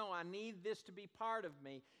 no, I need this to be part of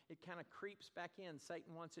me, it kind of creeps back in.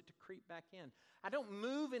 Satan wants it to creep back in. I don't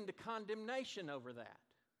move into condemnation over that.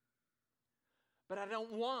 But I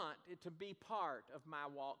don't want it to be part of my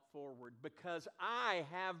walk forward because I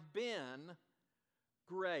have been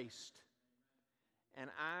graced. And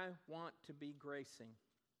I want to be gracing.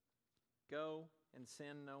 Go and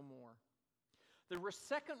sin no more. The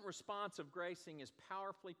second response of gracing is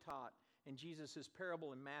powerfully taught in Jesus'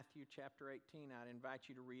 parable in Matthew chapter 18. I'd invite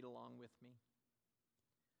you to read along with me.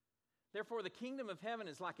 Therefore, the kingdom of heaven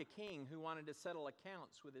is like a king who wanted to settle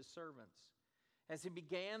accounts with his servants. As he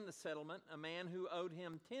began the settlement, a man who owed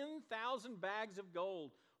him 10,000 bags of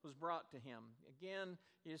gold was brought to him. Again,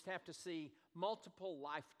 you just have to see multiple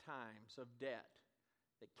lifetimes of debt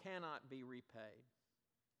that cannot be repaid.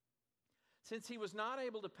 Since he was not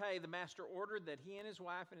able to pay, the master ordered that he and his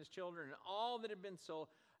wife and his children and all that had been sold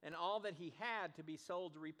and all that he had to be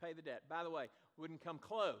sold to repay the debt. By the way, wouldn't come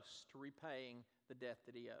close to repaying the debt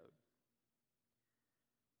that he owed.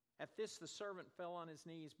 At this, the servant fell on his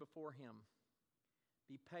knees before him.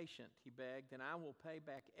 Be patient, he begged, and I will pay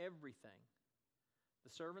back everything.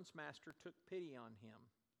 The servant's master took pity on him.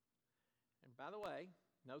 And by the way,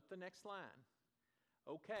 note the next line.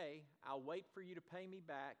 Okay, I'll wait for you to pay me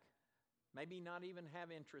back. Maybe not even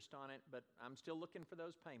have interest on it, but I'm still looking for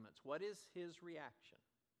those payments. What is his reaction?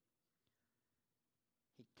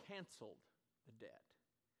 He canceled the debt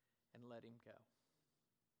and let him go.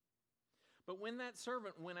 But when that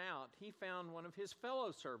servant went out, he found one of his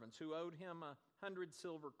fellow servants who owed him 100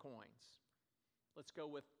 silver coins. Let's go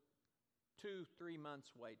with 2-3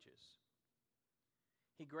 months' wages.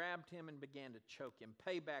 He grabbed him and began to choke him.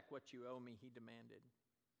 Pay back what you owe me, he demanded.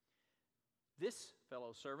 This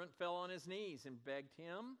fellow servant fell on his knees and begged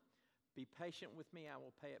him, be patient with me, I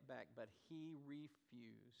will pay it back. But he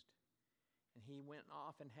refused. And he went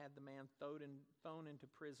off and had the man thrown into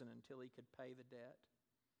prison until he could pay the debt.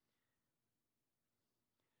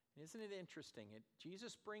 Isn't it interesting?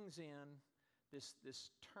 Jesus brings in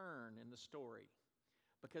this turn in the story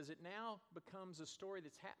because it now becomes a story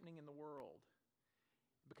that's happening in the world.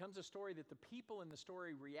 It becomes a story that the people in the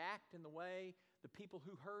story react in the way the people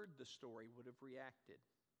who heard the story would have reacted.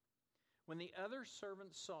 When the other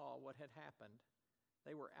servants saw what had happened,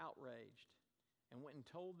 they were outraged and went and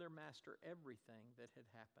told their master everything that had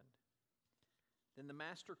happened. Then the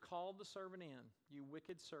master called the servant in. You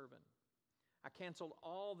wicked servant, I canceled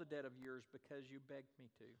all the debt of yours because you begged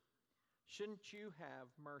me to. Shouldn't you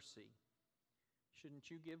have mercy?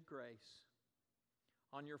 Shouldn't you give grace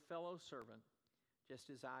on your fellow servant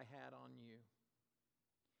just as I had on you?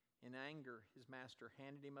 In anger, his master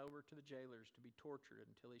handed him over to the jailers to be tortured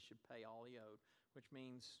until he should pay all he owed, which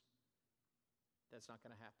means that's not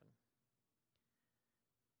going to happen.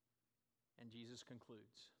 And Jesus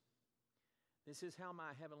concludes, this is how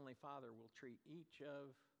my heavenly Father will treat each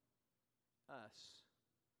of us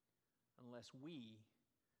unless we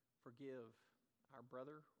forgive our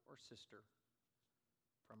brother or sister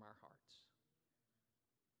from our hearts.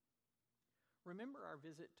 Remember our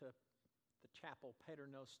visit to the chapel Pater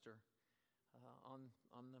Noster on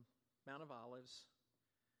the Mount of Olives,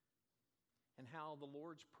 and how the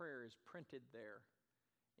Lord's Prayer is printed there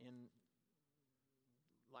in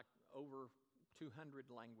like over 200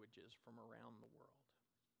 languages from around the world.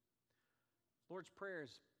 Lord's Prayer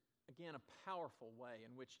is, again, a powerful way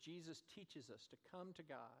in which Jesus teaches us to come to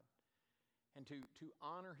God and to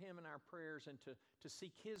honor Him in our prayers and to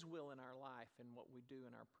seek His will in our life and what we do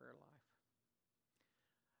in our prayer life.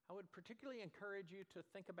 I would particularly encourage you to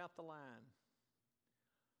think about the line,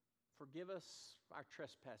 forgive us our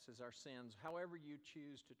trespasses, our sins, however you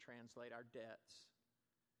choose to translate our debts.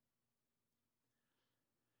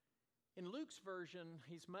 In Luke's version,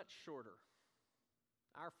 he's much shorter.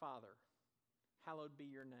 Our Father, hallowed be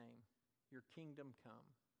your name, your kingdom come.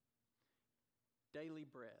 Daily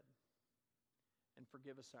bread, and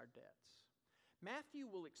forgive us our debts. Matthew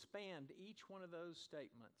will expand each one of those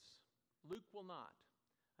statements. Luke will not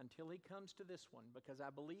until he comes to this one, because I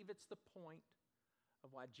believe it's the point of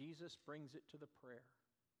why Jesus brings it to the prayer.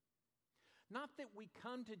 Not that we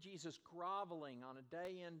come to Jesus groveling on a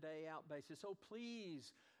day in, day out basis. Oh,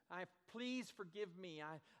 please forgive me.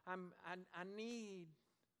 I need,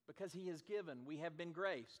 because he has given. We have been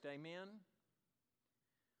graced. Amen?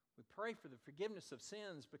 We pray for the forgiveness of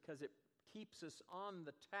sins because it keeps us on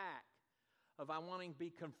the tack of I wanting to be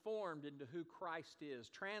conformed into who Christ is,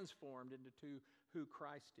 transformed into who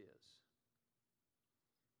Christ is.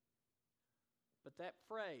 But that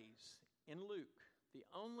phrase in Luke, the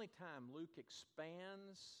only time Luke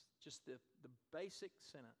expands just the basic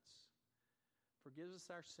sentence, forgives us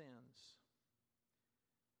our sins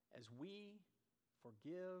as we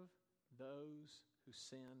forgive those who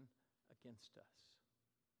sin against us.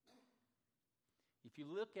 If you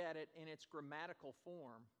look at it in its grammatical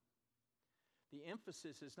form, the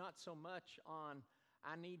emphasis is not so much on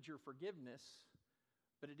I need your forgiveness,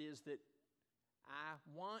 but it is that I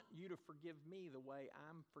want you to forgive me the way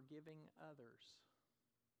I'm forgiving others.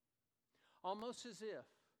 Almost as if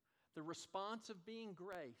the response of being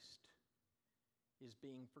graced is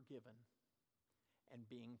being forgiven and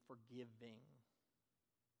being forgiving.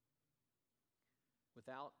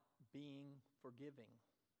 Without being forgiving,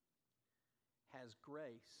 has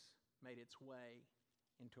grace made its way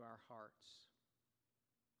into our hearts?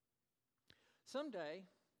 Someday,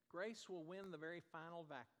 grace will win the very final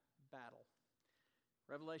battle.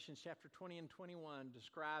 Revelations chapter 20 and 21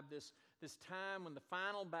 describe this time when the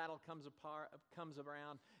final battle comes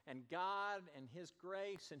around, and God and His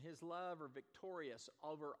grace and His love are victorious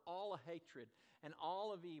over all hatred and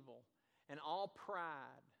all of evil and all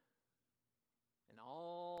pride and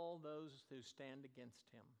all those who stand against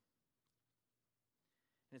Him.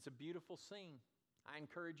 And it's a beautiful scene. I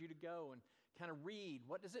encourage you to go and kind of read.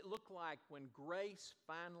 What does it look like when grace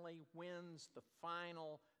finally wins the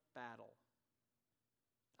final battle?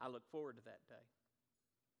 I look forward to that day.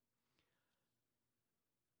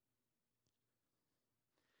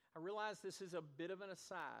 I realize this is a bit of an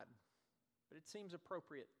aside, but it seems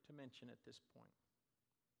appropriate to mention at this point.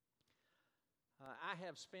 I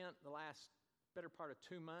have spent the last better part of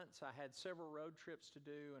 2 months. I had several road trips to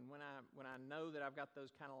do, and when I know that I've got those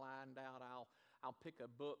kind of lined out, I'll pick a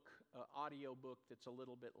book, audio book that's a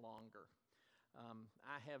little bit longer.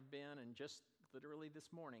 I have been, and just literally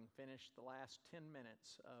this morning, finished the last 10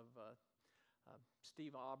 minutes of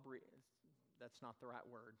Steve Aubrey. That's not the right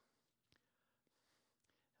word.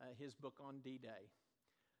 His book on D-Day.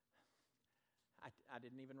 I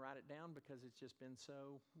didn't even write it down because it's just been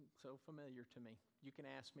so familiar to me. You can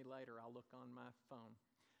ask me later. I'll look on my phone.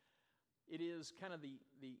 It is kind of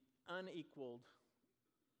the unequaled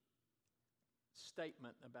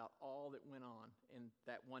statement about all that went on in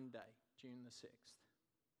that one day, June the 6th.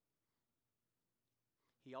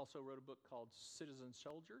 He also wrote a book called Citizen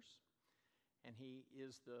Soldiers, and he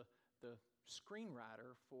is the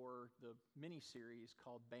screenwriter for the miniseries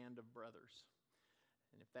called Band of Brothers.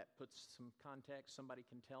 And if that puts some context, somebody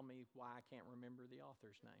can tell me why I can't remember the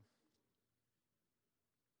author's name.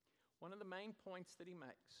 One of the main points that he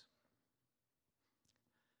makes,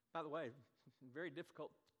 by the way, very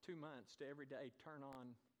difficult 2 months to every day turn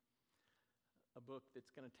on a book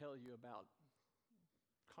that's going to tell you about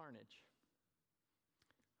carnage.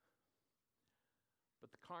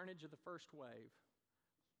 But the carnage of the first wave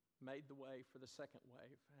made the way for the second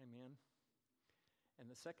wave. Amen. And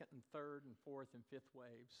the second and third and fourth and fifth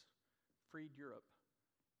waves freed Europe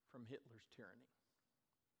from Hitler's tyranny.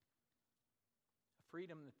 A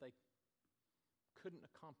freedom that they couldn't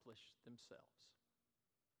accomplish themselves.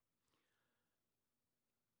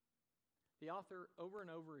 The author, over and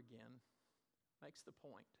over again, makes the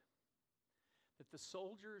point that the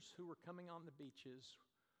soldiers who were coming on the beaches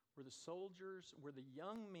were the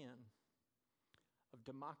young men of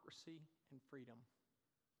democracy and freedom.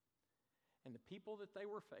 And the people that they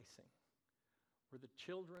were facing were the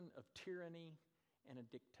children of tyranny and a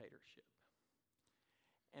dictatorship.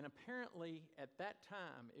 And apparently, at that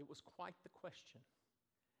time, it was quite the question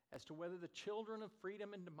as to whether the children of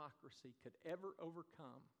freedom and democracy could ever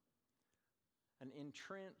overcome an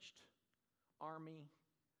entrenched army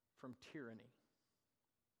from tyranny.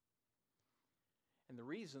 And the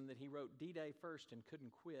reason that he wrote D-Day first and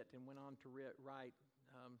couldn't quit and went on to write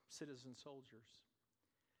citizen soldiers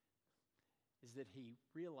is that he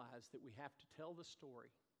realized that we have to tell the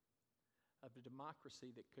story of a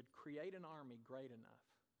democracy that could create an army great enough,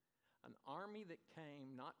 an army that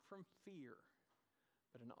came not from fear,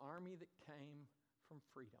 but an army that came from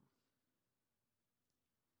freedom.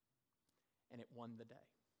 And it won the day.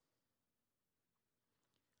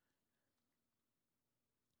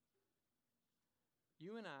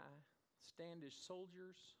 You and I stand as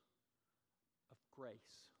soldiers of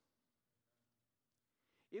grace.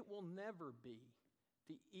 It will never be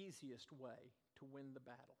the easiest way to win the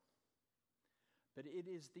battle, but it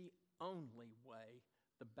is the only way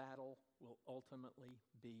the battle will ultimately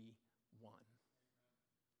be won.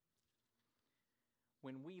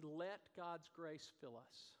 When we let God's grace fill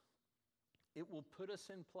us, it will put us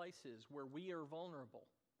in places where we are vulnerable.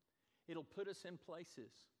 It'll put us in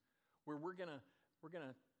places where we're going to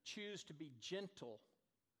choose to be gentle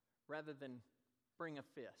rather than bring a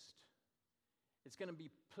fist. It's going to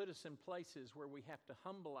put us in places where we have to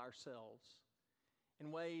humble ourselves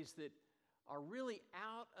in ways that are really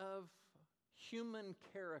out of human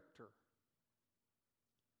character.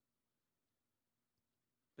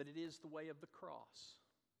 But it is the way of the cross.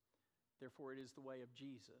 Therefore, it is the way of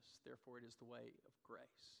Jesus. Therefore, it is the way of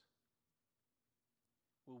grace.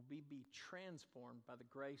 Will we be transformed by the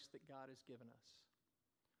grace that God has given us?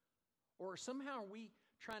 Or somehow are we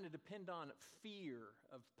trying to depend on fear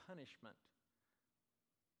of punishment?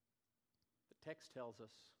 The text tells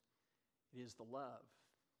us it is the love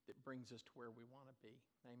that brings us to where we want to be.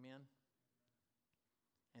 Amen?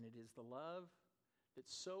 And it is the love that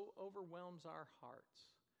so overwhelms our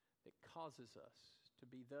hearts that causes us to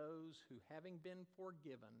be those who, having been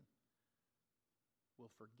forgiven,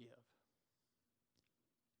 will forgive.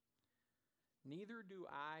 Neither do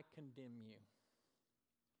I condemn you.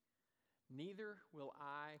 Neither will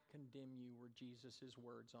I condemn you, were Jesus'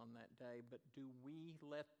 words on that day, but do we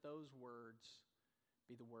let those words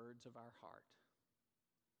be the words of our heart.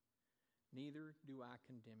 Neither do I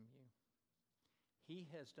condemn you. He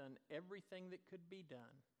has done everything that could be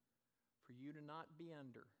done for you to not be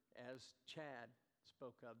under, as Chad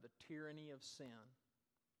spoke of, the tyranny of sin.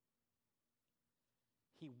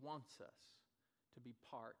 He wants us to be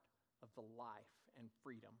part of the life and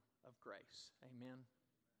freedom of grace. Amen?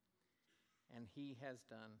 And He has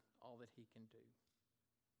done all that He can do.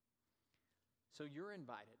 So you're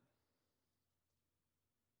invited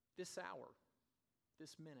this hour,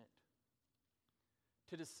 this minute,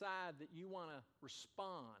 to decide that you want to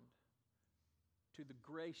respond to the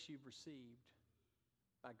grace you've received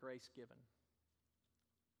by grace given.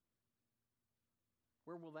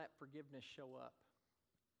 Where will that forgiveness show up?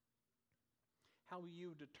 How will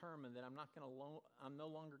you determine that I'm no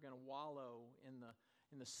longer going to wallow in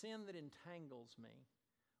the sin that entangles me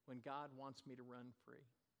when God wants me to run free?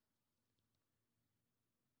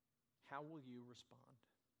 How will you respond?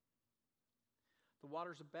 The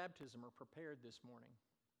waters of baptism are prepared this morning.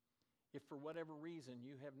 If for whatever reason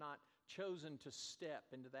you have not chosen to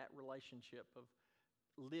step into that relationship of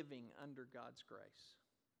living under God's grace,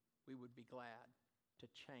 we would be glad to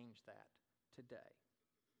change that today.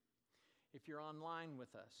 If you're online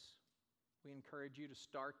with us, we encourage you to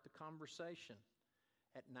start the conversation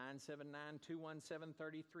at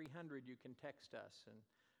 979-217-3300. You can text us and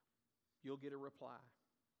you'll get a reply.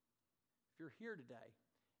 If you're here today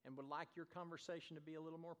and would like your conversation to be a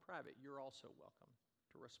little more private, you're also welcome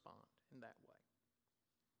to respond in that way.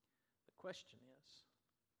 The question is,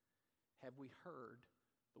 have we heard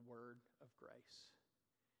the word of grace?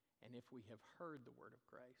 And if we have heard the word of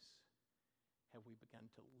grace, have we begun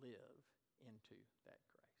to live into that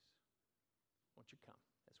grace? Won't you come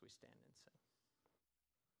as we stand and sing?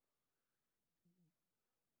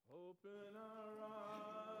 Open our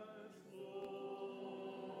eyes, Lord.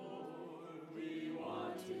 We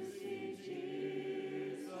want to see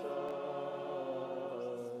Jesus.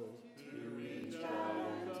 To reach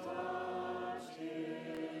out and touch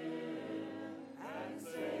Him and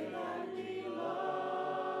say that we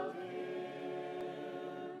love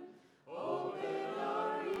Him. Open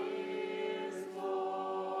our ears,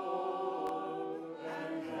 Lord,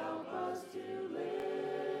 and help us to listen.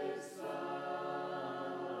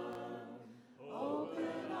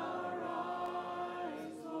 Open our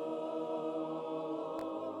eyes,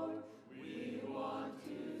 Lord. We want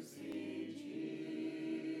to see Jesus.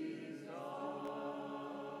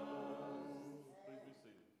 Please be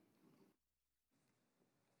seated.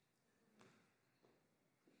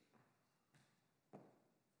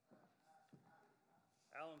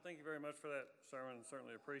 Alan, thank you very much for that sermon.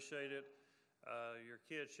 Certainly appreciate it. Your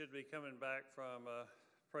kids should be coming back from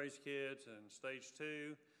Praise Kids and Stage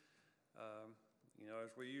 2. You know,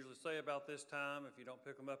 as we usually say about this time, if you don't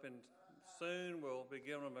pick them up in soon, we'll be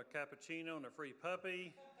giving them a cappuccino and a free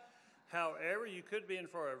puppy. However, you could be in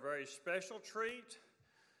for a very special treat.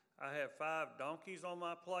 I have 5 donkeys on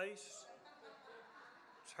my place.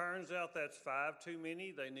 Turns out that's 5 too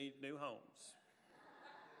many. They need new homes.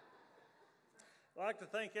 I'd like to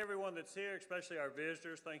thank everyone that's here, especially our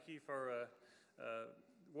visitors. Thank you for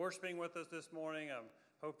worshiping with us this morning. I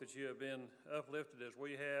hope that you have been uplifted as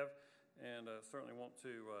we have, and certainly want to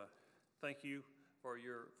thank you for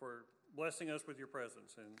blessing us with your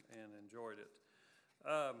presence and enjoyed it.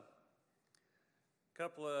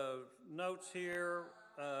 Couple of notes here.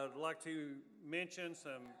 I'd like to mention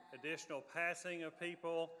some additional passing of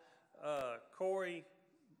people. Corey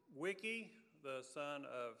Wicke, the son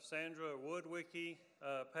of Sandra Woodwicke,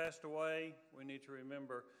 passed away. We need to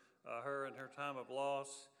remember her in her time of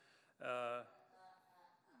loss.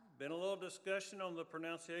 Been a little discussion on the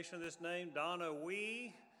pronunciation of this name. Donna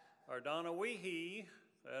Wee, or Donna Weehee,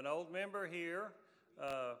 an old member here,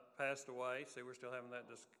 passed away. See, we're still having that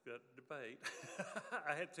debate.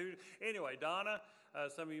 I had two. Anyway, Donna,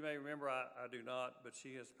 some of you may remember, I do not, but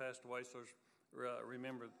she has passed away, so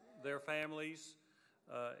remember their families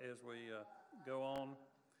as we go on.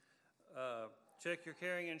 Check your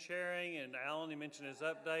caring and sharing, and Alan, he mentioned his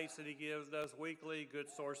updates that he does weekly,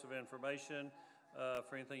 good source of information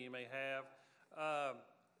for anything you may have.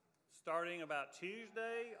 Starting about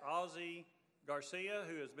Tuesday, Ozzie Garcia,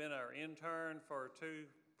 who has been our intern for 2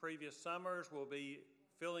 previous summers, will be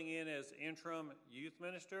filling in as interim youth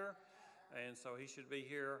minister, and so he should be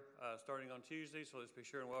here starting on Tuesday, so let's be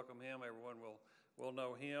sure and welcome him. Everyone will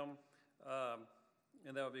know him,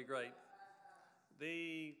 and that would be great.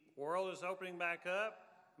 The world is opening back up.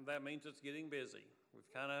 That means it's getting busy.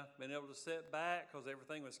 We've kind of been able to sit back because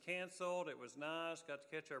everything was canceled. It was nice, got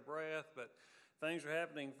to catch our breath, but things are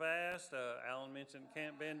happening fast. Alan mentioned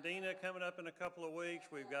Camp Bandina coming up in a couple of weeks.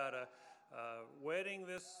 We've got a wedding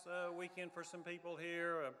this weekend for some people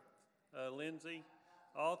here. Lindsay,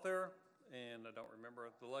 author, and I don't remember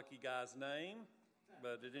the lucky guy's name,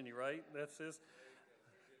 but at any rate, that's his.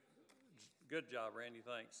 Good job, Randy,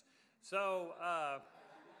 thanks. So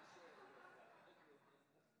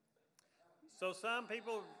some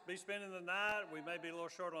people will be spending the night. We may be a little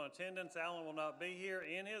short on attendance. Alan will not be here.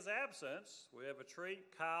 In his absence, we have a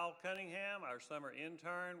treat. Kyle Cunningham, our summer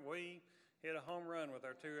intern. We hit a home run with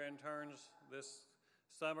our 2 interns this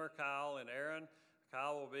summer, Kyle and Aaron.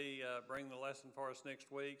 Kyle will be bringing the lesson for us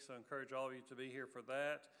next week, so I encourage all of you to be here for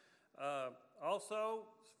that. Also,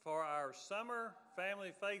 for our summer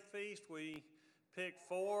family faith feast, we picked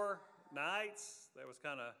 4 nights. That was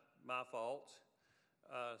kind of my fault.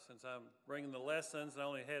 Since I'm bringing the lessons, I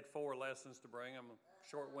only had 4 lessons to bring. I'm a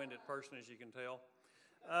short-winded person, as you can tell.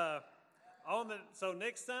 So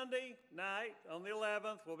next Sunday night, on the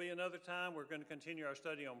 11th, will be another time. We're going to continue our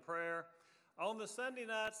study on prayer. On the Sunday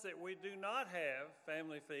nights that we do not have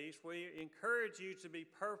family feast, we encourage you to be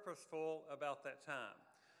purposeful about that time.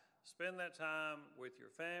 Spend that time with your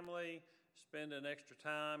family. Spend an extra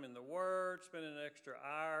time in the Word. Spend an extra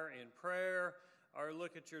hour in prayer. Or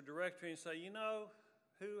look at your directory and say,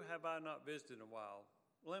 who have I not visited in a while?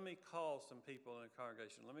 Let me call some people in the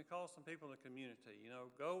congregation. Let me call some people in the community.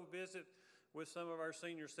 Go visit with some of our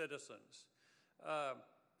senior citizens.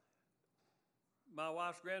 My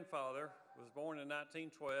wife's grandfather was born in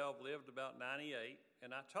 1912, lived about 98,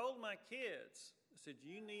 and I told my kids, I said,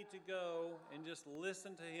 you need to go and just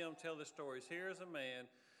listen to him tell the stories. Here's a man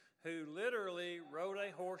who literally rode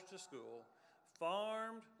a horse to school,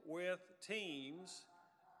 farmed with teams,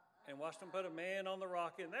 and watched them put a man on the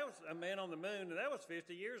rocket, and that was a man on the moon, and that was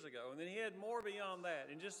 50 years ago. And then he had more beyond that,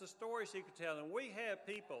 and just the stories he could tell. And we have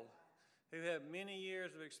people who have many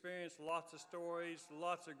years of experience, lots of stories,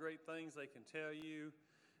 lots of great things they can tell you,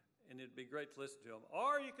 and it'd be great to listen to them.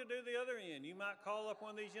 Or you could do the other end. You might call up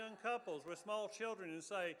one of these young couples with small children and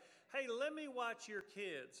say, hey, let me watch your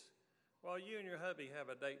kids while you and your hubby have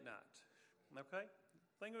a date night. Okay?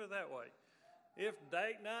 Think of it that way. If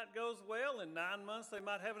date night goes well, in 9 months they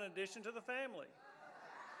might have an addition to the family.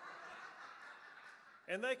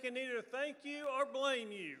 And they can either thank you or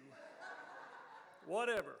blame you.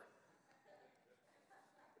 Whatever.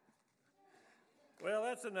 Well,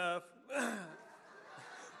 that's enough.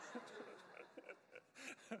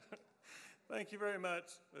 Thank you very much.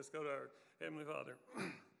 Let's go to our Heavenly Father.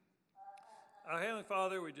 Our Heavenly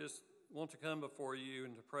Father, we just want to come before you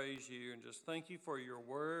and to praise you and just thank you for your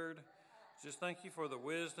word. Just thank you for the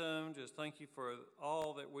wisdom. Just thank you for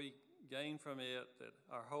all that we gain from it, that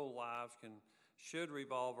our whole lives should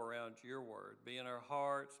revolve around your word. Be in our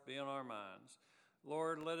hearts, be in our minds.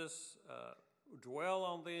 Lord, let us dwell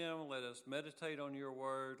on them. Let us meditate on your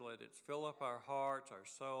word. Let it fill up our hearts, our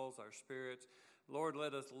souls, our spirits. Lord,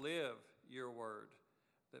 let us live your word,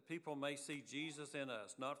 that people may see Jesus in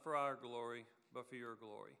us, not for our glory, but for your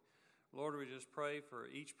glory. Lord, we just pray for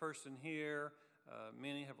each person here.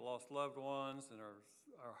 Many have lost loved ones and are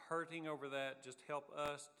hurting over that. Just help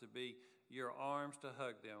us to be your arms to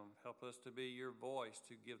hug them. Help us to be your voice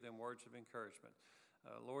to give them words of encouragement.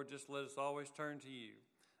 Lord, just let us always turn to you.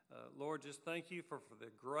 Lord, just thank you for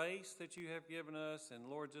the grace that you have given us. And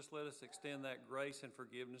Lord, just let us extend that grace and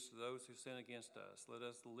forgiveness to those who sin against us. Let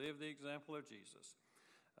us live the example of Jesus.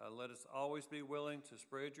 Let us always be willing to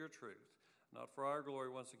spread your truth, not for our glory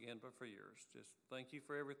once again, but for yours. Just thank you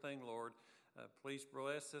for everything, Lord. Please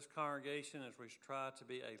bless this congregation as we try to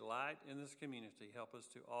be a light in this community. Help us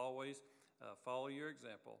to always follow your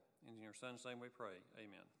example. In your Son's name we pray.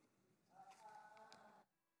 Amen.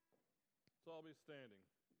 So I'll be standing.